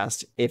 less to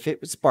cast if it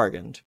was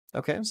bargained.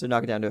 Okay, so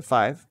knock it down to a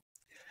 5.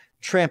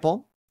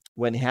 Trample.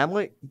 When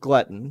Hamlet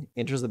Glutton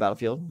enters the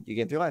battlefield, you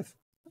gain 3 life.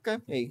 Okay,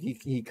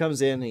 he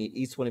comes in and he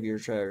eats one of your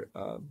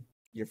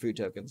food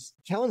tokens.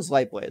 Kellan's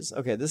Lightblades.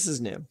 Okay, this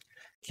is new.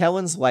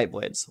 Kellan's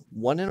Lightblades.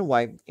 1 and a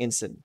white,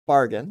 instant,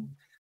 bargain.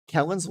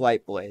 Kellan's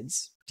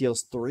Lightblades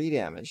deals 3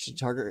 damage to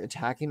target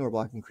attacking or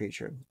blocking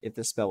creature. If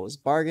the spell was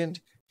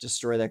bargained,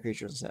 destroy that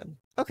creature instead.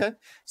 Okay,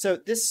 so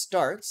this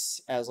starts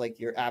as like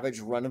your average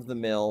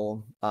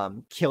run-of-the-mill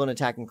kill an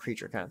attacking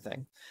creature kind of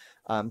thing.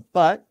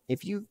 But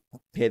if you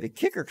pay the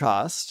kicker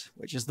cost,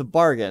 which is the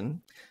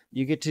bargain,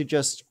 you get to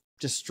just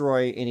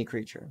destroy any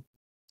creature.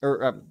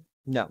 Or,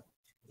 no.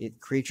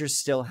 Creature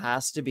still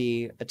has to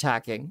be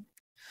attacking.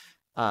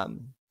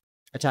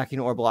 Attacking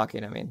or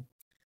blocking, I mean.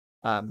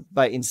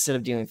 But instead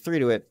of dealing 3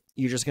 to it,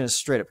 you're just going to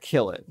straight up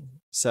kill it.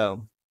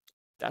 So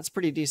that's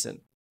pretty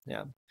decent.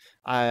 Yeah.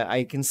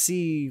 I can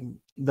see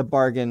the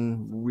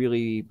bargain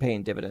really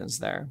paying dividends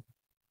there.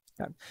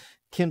 Okay.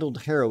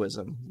 Kindled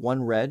Heroism.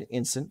 1 red,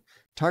 instant.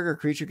 Target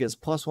creature gets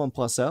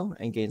 +1/+0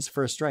 and gains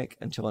first strike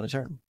until end of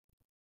turn.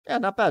 Yeah,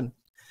 not bad.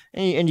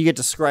 And you get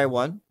to scry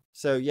 1.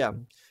 So yeah,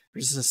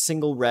 just a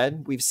single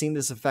red. We've seen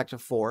this effect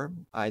before.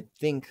 I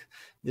think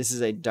this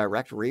is a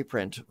direct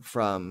reprint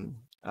from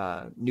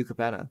New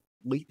Capenna.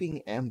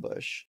 Leaping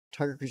Ambush.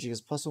 Target creature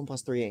gets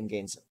 +1/+3 and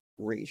gains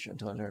reach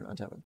until end of turn on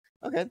top.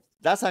 Okay,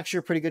 that's actually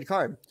a pretty good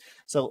card.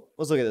 So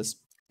let's look at this.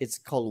 It's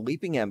called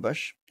Leaping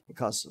Ambush. It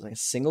costs like a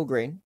single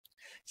green.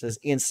 It says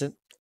instant.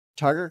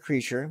 Target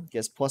creature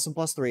gets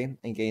 +1/+3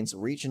 and gains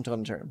reach until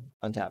end of turn.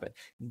 Untap it.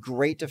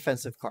 Great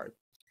defensive card.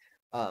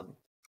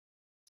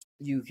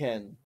 You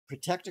can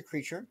protect a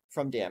creature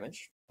from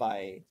damage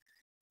by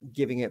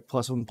giving it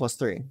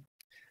 +1/+3.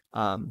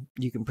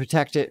 You can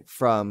protect it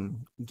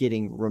from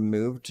getting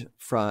removed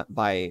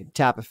by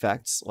tap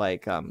effects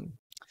like the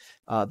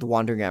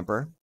Wandering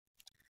Emperor.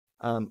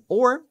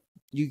 Or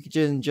you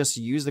can just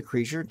use the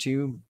creature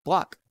to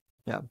block.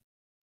 Yeah.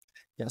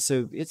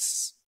 So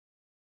it's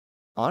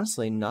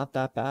honestly not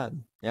that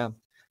bad. Yeah.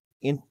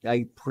 In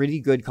a pretty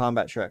good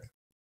combat trick.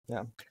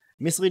 Yeah.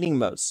 Misleading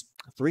Motes.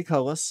 3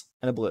 colorless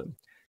and a blue.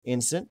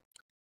 Instant.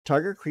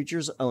 Target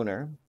creature's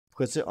owner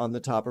puts it on the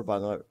top or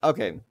bottom.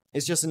 Okay.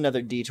 It's just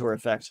another detour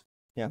effect.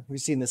 Yeah. We've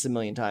seen this a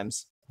million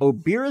times.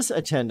 Obira's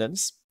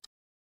Attendants.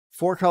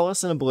 4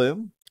 colorless and a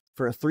blue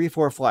for a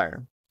 3/4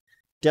 flyer.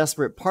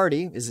 Desperate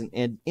Party is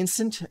an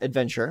instant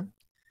adventure.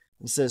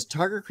 It says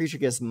target creature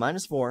gets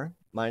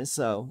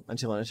 -4/-0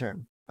 until end of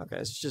turn. Okay,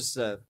 it's just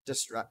a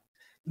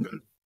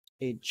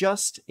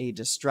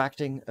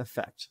distracting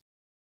effect.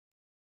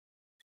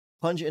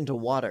 Plunge into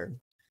Water.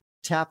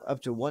 Tap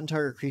up to 1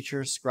 target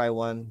creature, scry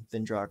 1,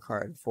 then draw a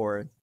card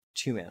for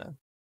 2 mana.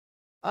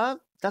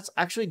 That's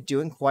actually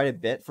doing quite a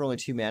bit for only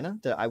 2 mana.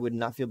 That I would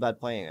not feel bad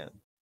playing it.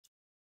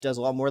 Does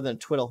a lot more than a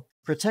twiddle.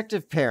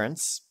 Protective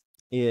Parents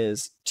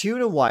is 2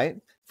 and a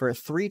white for a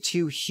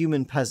 3/2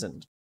 human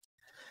peasant.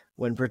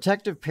 When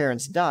Protective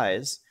Parents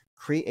dies,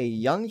 create a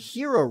young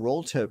hero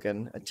role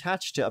token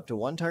attached to up to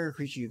 1 target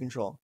creature you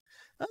control.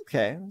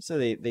 Okay, so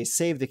they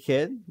save the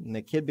kid, and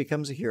the kid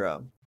becomes a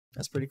hero.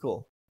 That's pretty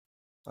cool.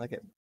 I like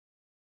it.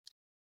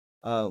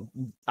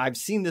 I've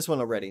seen this one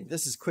already.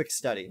 This is Quick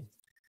Study,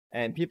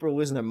 and people are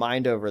losing their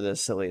mind over this,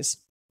 sillies.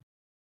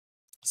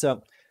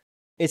 So,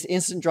 it's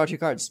instant draw 2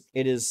 cards.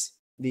 It is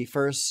the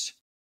first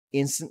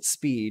instant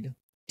speed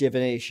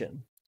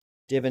divination.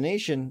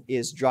 Divination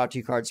is draw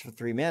 2 cards for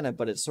 3 mana,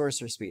 but it's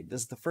sorcerer speed.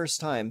 This is the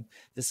first time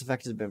this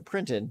effect has been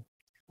printed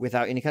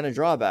without any kind of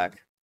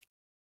drawback.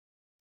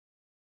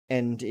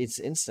 And it's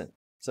instant.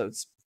 So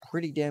it's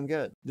pretty damn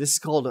good. This is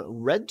called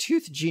Red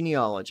Tooth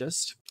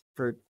Genealogist.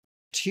 For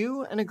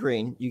 2 and a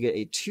green, you get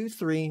a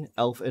 2/3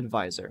 Elf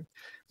Advisor.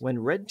 When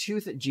Red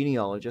Tooth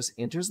Genealogist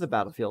enters the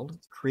battlefield,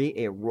 create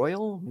a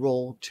royal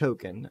roll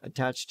token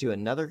attached to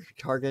another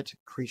target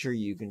creature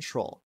you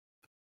control.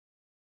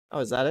 Oh,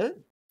 is that it?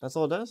 That's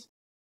all it does?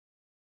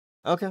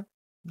 Okay.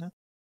 Yeah.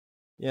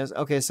 Yes.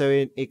 Okay. So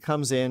it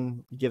comes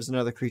in, gives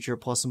another creature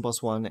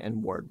 +1/+1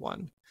 and ward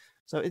 1.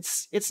 So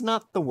it's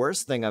not the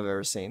worst thing I've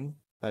ever seen,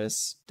 but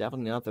it's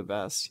definitely not the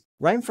best.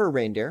 Rhyme for a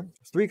Reindeer.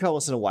 3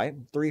 colorless and a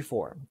white.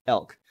 3/4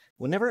 Elk.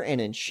 Whenever an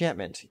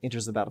enchantment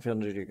enters the battlefield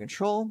under your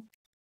control,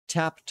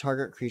 tap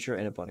target creature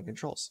and opponent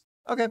controls.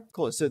 Okay.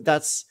 Cool. So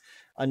that's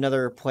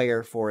another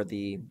player for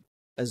the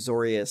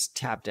Azorius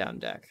tap down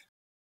deck.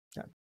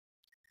 Okay.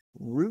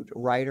 Root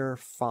Rider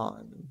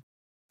Fawn.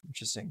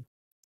 Interesting.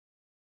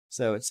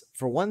 So it's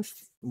for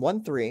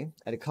 1/3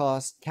 at a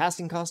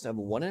casting cost of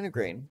 1 and a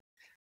green.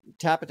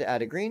 Tap it to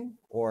add a green,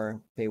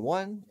 or pay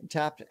 1 and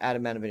tap to add a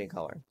mana of any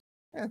color.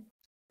 Yeah,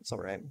 that's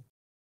alright.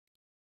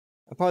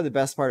 Probably the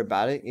best part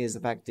about it is the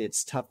fact that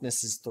its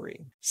toughness is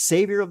 3.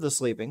 Savior of the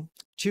Sleeping,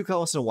 2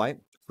 colorless and a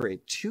white for a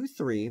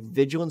 2/3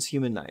 Vigilance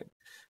Human Knight.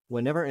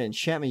 Whenever an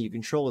enchantment you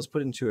control is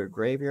put into a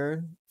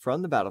graveyard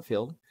from the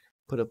battlefield,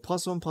 put a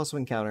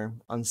 +1/+1 counter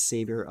on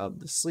Savior of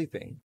the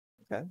Sleeping.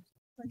 Okay,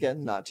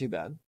 again, not too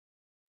bad.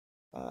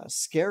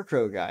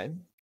 Scarecrow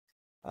Guide.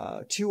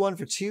 2/1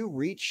 for 2,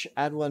 reach,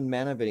 add 1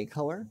 mana of any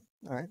color.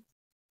 Alright.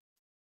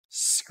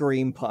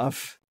 Scream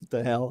Puff. What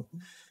the hell?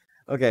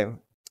 Okay.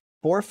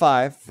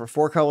 4/5 for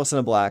 4 colorless and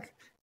a black.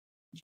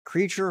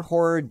 Creature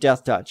Horror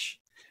Death Touch.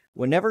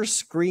 Whenever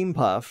Scream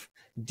Puff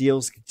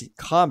deals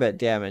combat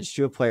damage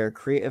to a player,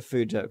 create a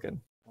food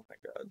token. Oh my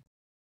god.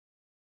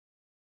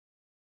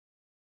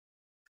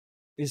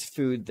 These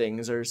food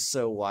things are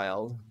so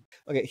wild.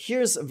 Okay,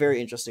 here's a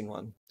very interesting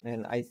one.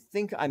 And I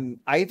think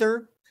I'm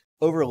either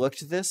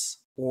overlooked this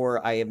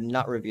or I have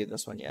not reviewed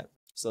this one yet.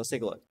 So let's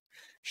take a look.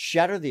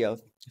 Shatter the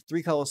Oath,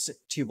 3 colors,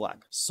 2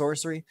 black.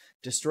 Sorcery,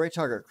 destroy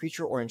target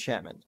creature or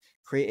enchantment.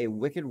 Create a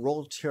Wicked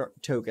Roll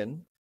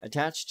token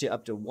attached to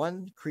up to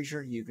one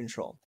creature you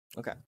control.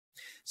 Okay,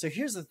 so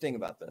here's the thing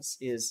about this,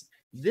 is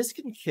this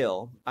can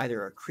kill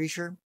either a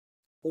creature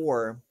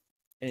or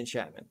an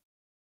enchantment.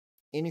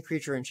 Any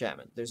creature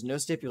enchantment. There's no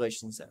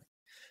stipulations there.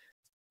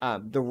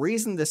 The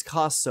reason this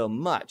costs so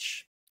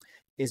much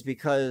is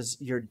because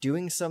you're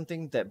doing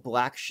something that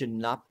black should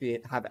not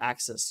have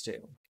access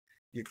to.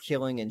 You're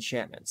killing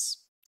enchantments.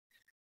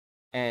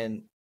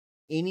 And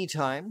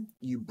anytime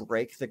you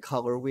break the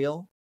color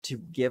wheel to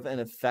give an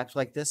effect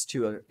like this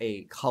to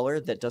a color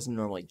that doesn't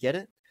normally get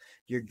it,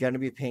 you're going to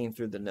be paying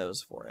through the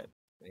nose for it.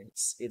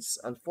 It's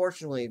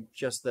unfortunately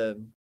just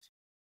the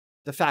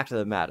fact of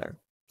the matter.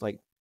 Like,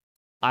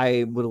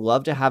 I would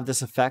love to have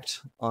this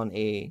effect on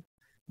a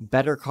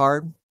better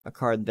card, a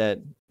card that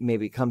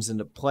maybe comes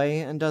into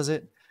play and does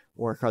it,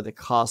 or a card that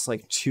costs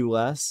like 2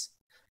 less.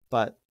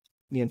 But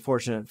the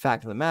unfortunate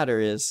fact of the matter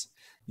is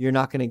you're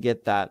not going to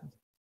get that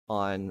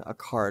on a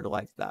card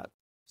like that.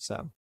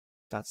 So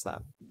that's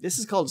that. This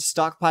is called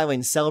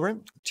Stockpiling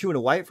Celebrant. 2 and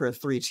a white for a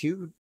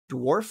 3/2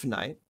 Dwarf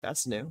Knight.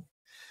 That's new.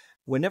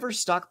 Whenever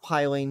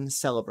Stockpiling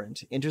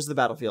Celebrant enters the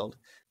battlefield,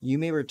 you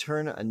may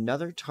return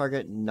another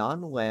target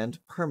non-land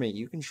permanent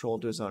you control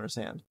to its owner's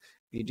hand.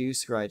 If you do,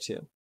 scry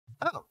 2.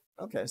 Oh,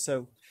 okay.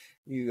 So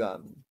you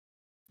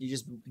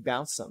just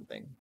bounce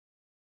something.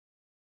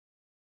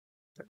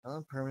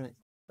 Non-permanent.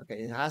 Okay,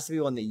 it has to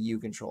be one that you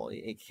control.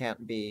 It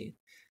can't be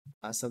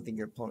something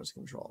your opponents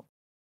control.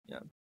 Yeah.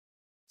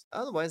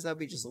 Otherwise, that would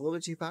be just a little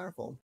bit too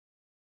powerful.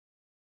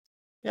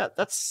 Yeah,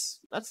 that's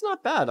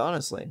not bad,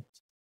 honestly.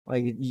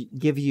 Like,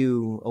 give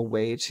you a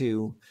way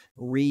to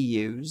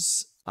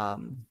reuse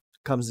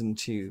comes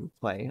into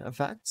play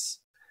effects.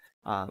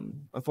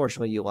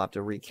 Unfortunately, you'll have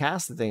to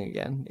recast the thing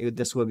again.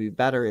 This would be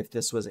better if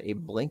this was a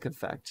blink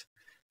effect,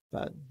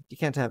 but you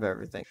can't have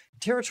everything.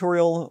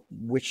 Territorial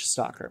Witch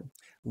Stalker.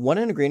 1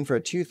 and a green for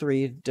a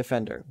 2/3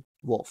 defender.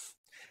 Wolf.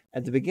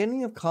 At the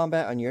beginning of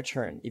combat on your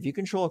turn, if you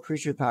control a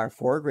creature with power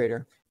 4 or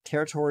greater,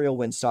 Territorial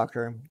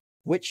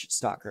Witch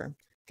Stalker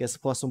gets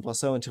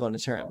 +1/+0 until end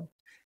of turn,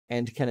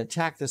 and can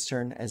attack this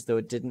turn as though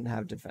it didn't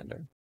have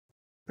defender.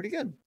 Pretty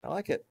good. I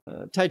like it.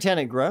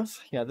 Titanic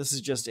Growth. Yeah, this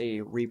is just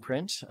a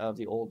reprint of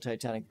the old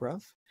Titanic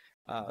Growth.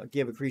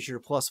 Give a creature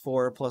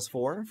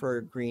 +4/+4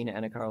 for green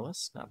and a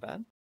colorless. Not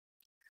bad.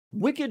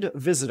 Wicked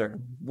Visitor.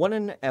 1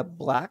 and a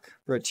black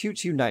for a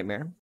 2/2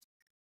 Nightmare.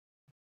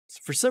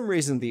 For some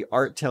reason, the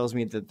art tells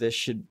me that this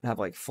should have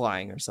like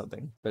flying or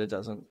something, but it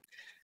doesn't.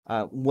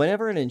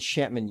 Whenever an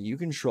enchantment you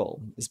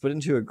control is put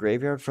into a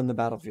graveyard from the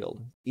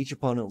battlefield, each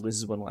opponent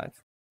loses 1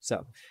 life.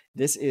 So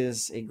this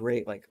is a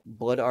great like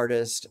Blood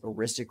Artist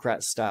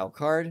Aristocrat style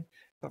card,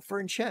 but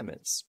for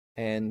enchantments.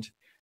 And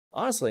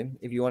honestly,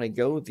 if you want to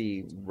go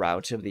the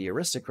route of the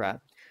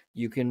Aristocrat,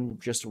 you can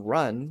just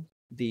run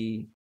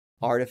the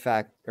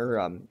artifact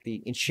or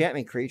the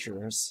enchantment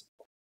creatures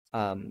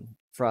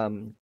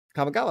from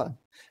Kamigawa.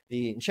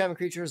 The enchantment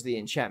creatures, the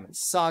enchantment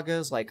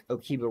sagas like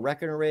Okiba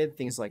Reckoner Raid,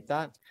 things like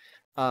that.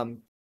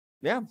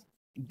 Yeah,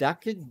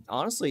 that could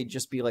honestly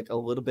just be like a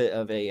little bit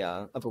of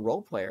a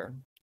role player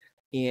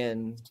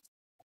in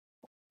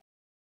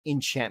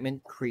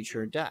enchantment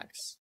creature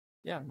decks.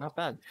 Yeah, not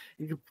bad.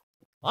 You could,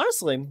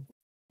 honestly,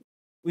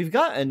 we've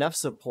got enough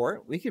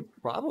support. We could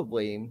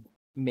probably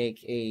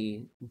make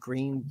a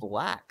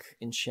green-black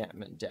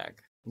enchantment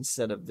deck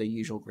instead of the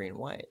usual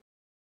green-white.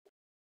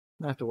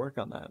 I have to work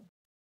on that.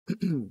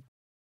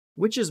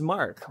 Witch's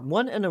Mark.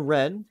 1 and a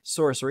red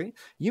sorcery.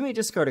 You may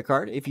discard a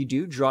card. If you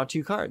do, draw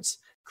 2 cards.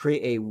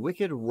 Create a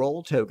Wicked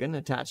Roll token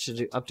attached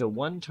to up to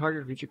 1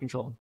 target creature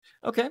control.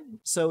 Okay,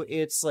 so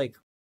it's like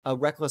a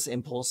Reckless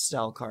Impulse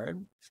style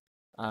card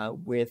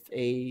with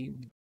a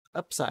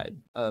upside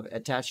of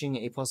attaching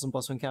a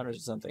 +1/+1 counter to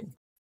something.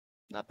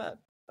 Not bad.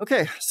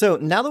 Okay, so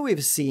now that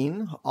we've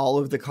seen all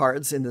of the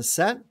cards in the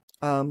set,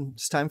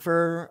 it's time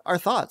for our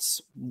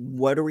thoughts.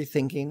 What are we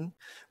thinking?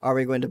 Are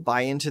we going to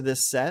buy into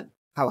this set?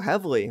 How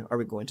heavily are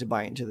we going to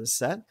buy into this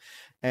set?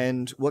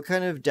 And what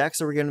kind of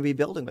decks are we going to be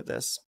building with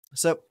this?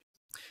 So,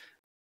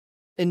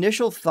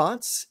 initial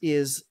thoughts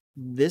is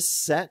this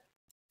set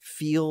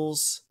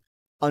feels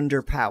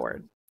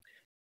underpowered,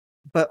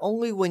 but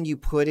only when you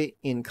put it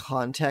in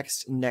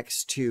context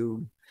next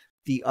to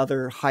the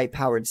other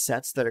high-powered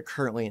sets that are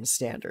currently in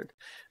Standard.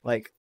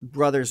 Like,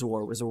 Brothers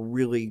War was a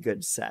really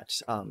good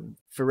set.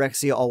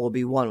 Phyrexia All Will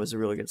Be One was a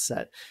really good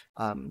set.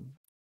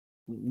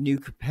 New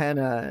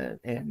Capenna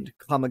and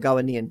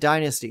Kamigawa Neon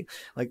Dynasty,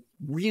 like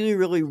really,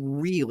 really,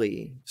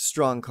 really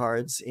strong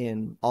cards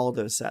in all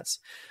those sets.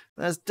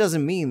 That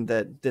doesn't mean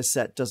that this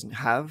set doesn't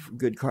have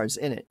good cards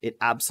in it. It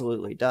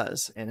absolutely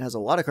does, and has a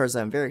lot of cards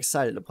that I'm very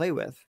excited to play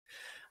with.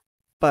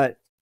 But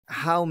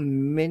how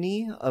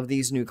many of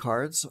these new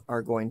cards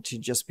are going to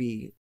just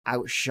be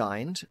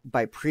outshined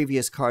by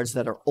previous cards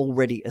that are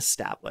already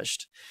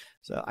established?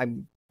 So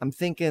I'm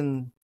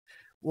thinking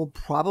we'll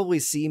probably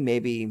see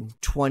maybe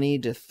 20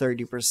 to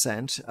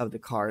 30% of the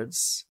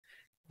cards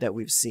that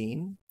we've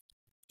seen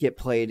get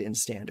played in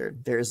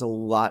Standard. There is a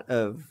lot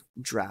of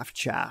draft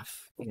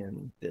chaff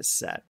in this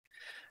set.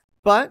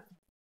 But,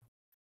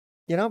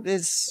 you know,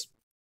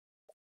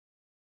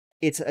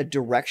 it's a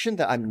direction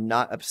that I'm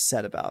not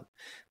upset about.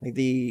 Like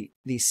the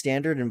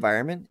standard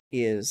environment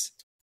is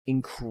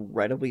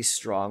incredibly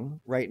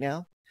strong right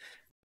now,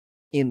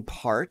 in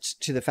part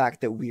to the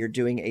fact that we are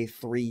doing a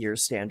 3-year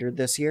standard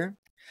this year.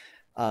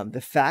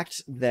 The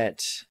fact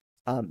that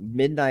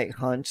Midnight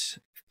Hunt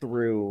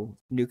through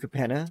New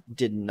Capenna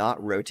did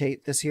not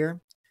rotate this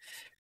year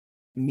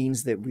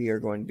means that we are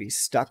going to be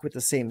stuck with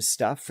the same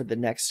stuff for the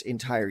next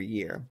entire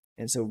year.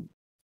 And so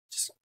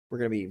we're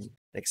going to be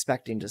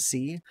expecting to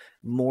see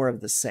more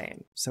of the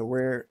same. So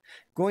we're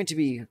going to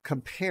be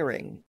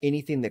comparing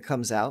anything that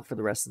comes out for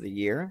the rest of the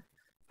year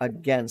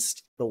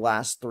against the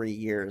last 3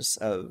 years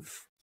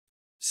of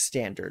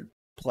standard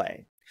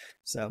play.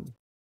 So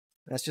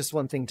that's just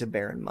one thing to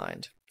bear in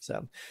mind.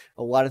 So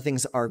a lot of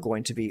things are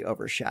going to be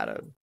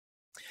overshadowed.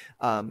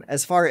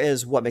 As far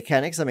as what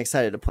mechanics I'm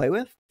excited to play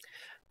with,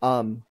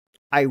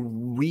 I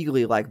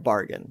really like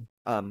Bargain.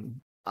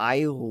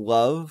 I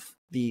love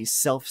the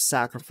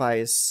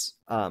self-sacrifice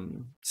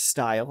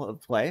style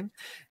of play,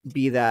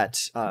 be that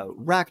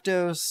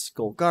Rakdos,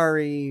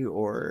 Golgari,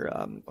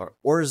 or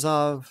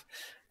Orzhov.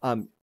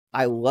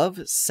 I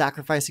love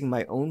sacrificing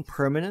my own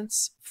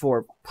permanents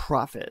for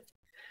profit.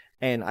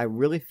 And I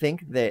really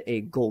think that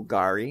a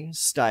Golgari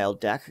style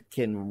deck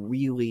can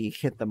really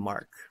hit the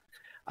mark.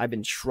 I've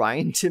been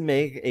trying to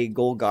make a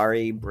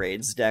Golgari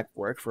Braids deck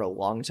work for a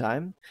long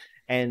time,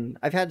 and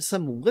I've had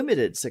some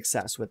limited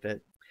success with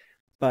it.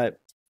 But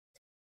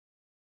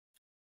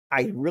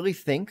I really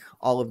think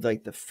all of the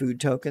food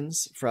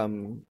tokens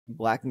from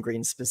Black and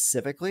Green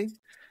specifically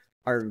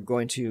are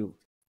going to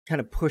kind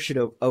of push it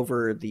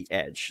over the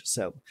edge.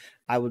 So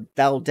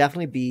that'll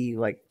definitely be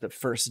like the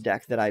first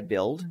deck that I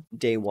build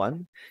day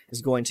one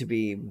is going to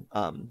be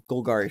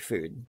Golgari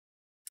food.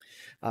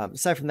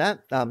 Aside from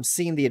that,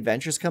 seeing the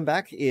adventures come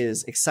back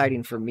is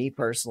exciting for me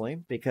personally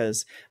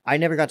because I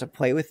never got to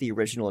play with the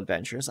original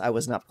adventures. I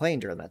was not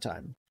playing during that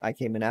time. I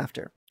came in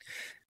after.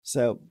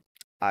 So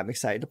I'm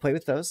excited to play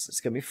with those.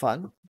 It's going to be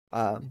fun.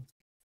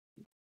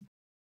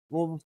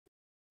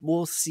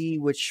 We'll see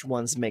which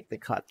ones make the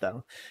cut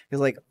though.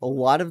 Because like a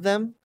lot of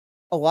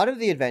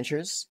the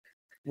adventures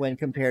when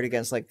compared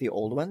against like the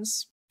old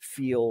ones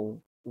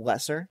feel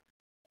lesser,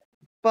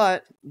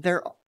 but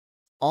they're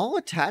all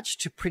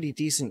attached to pretty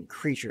decent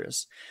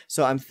creatures.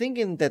 So I'm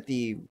thinking that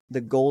the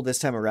goal this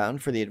time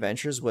around for the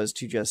adventures was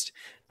to just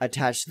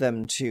attach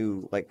them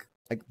to like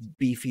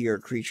beefier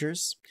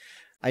creatures.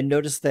 I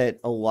noticed that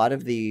a lot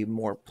of the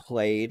more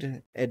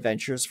played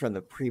adventures from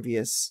the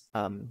previous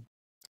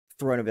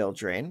Throne of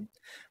Eldraine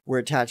were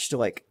attached to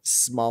like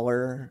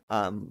smaller,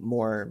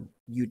 more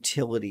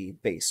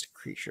utility-based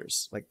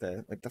creatures, like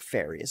the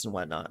fairies and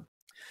whatnot.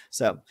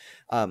 So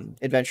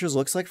adventures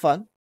looks like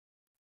fun,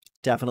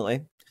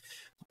 definitely.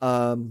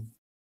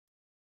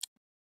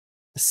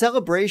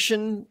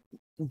 Celebration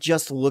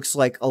just looks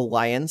like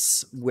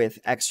Alliance with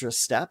extra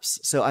steps,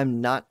 so I'm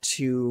not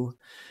too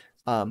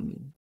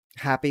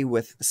happy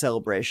with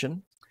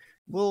Celebration.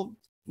 We'll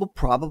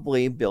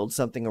probably build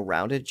something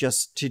around it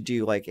just to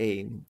do like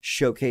a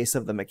showcase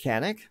of the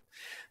mechanic,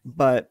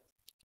 but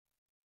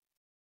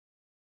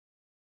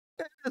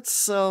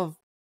it's a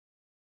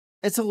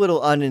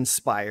little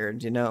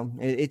uninspired, you know.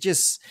 It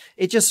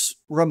just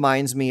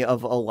reminds me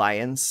of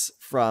Alliance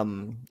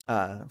from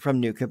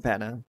New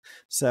Capenna.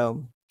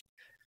 So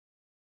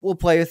we'll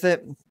play with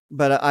it,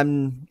 but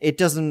it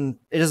doesn't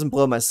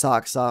blow my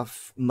socks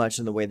off much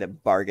in the way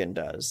that Bargain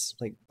does.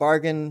 Like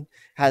Bargain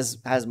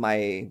has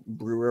my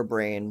brewer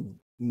brain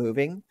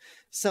moving.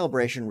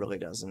 Celebration really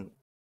doesn't.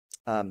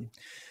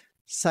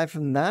 Aside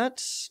from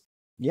that,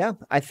 yeah,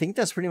 I think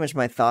that's pretty much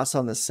my thoughts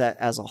on the set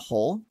as a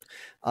whole.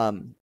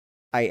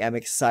 I am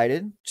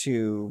excited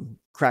to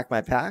crack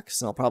my packs,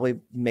 and I'll probably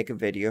make a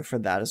video for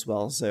that as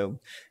well. So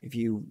if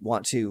you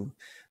want to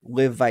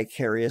live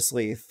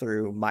vicariously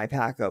through my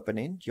pack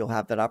opening, you'll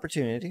have that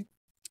opportunity.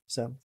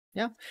 So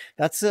yeah,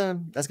 that's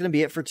going to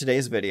be it for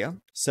today's video.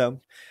 So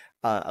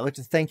I'd like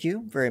to thank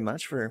you very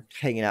much for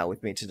hanging out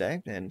with me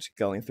today and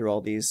going through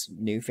all these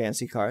new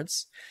fancy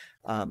cards.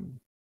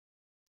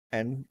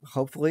 And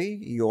hopefully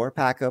your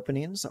pack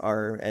openings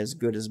are as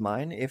good as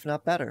mine, if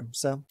not better.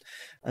 So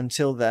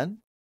until then,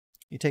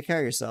 you take care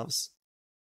of yourselves.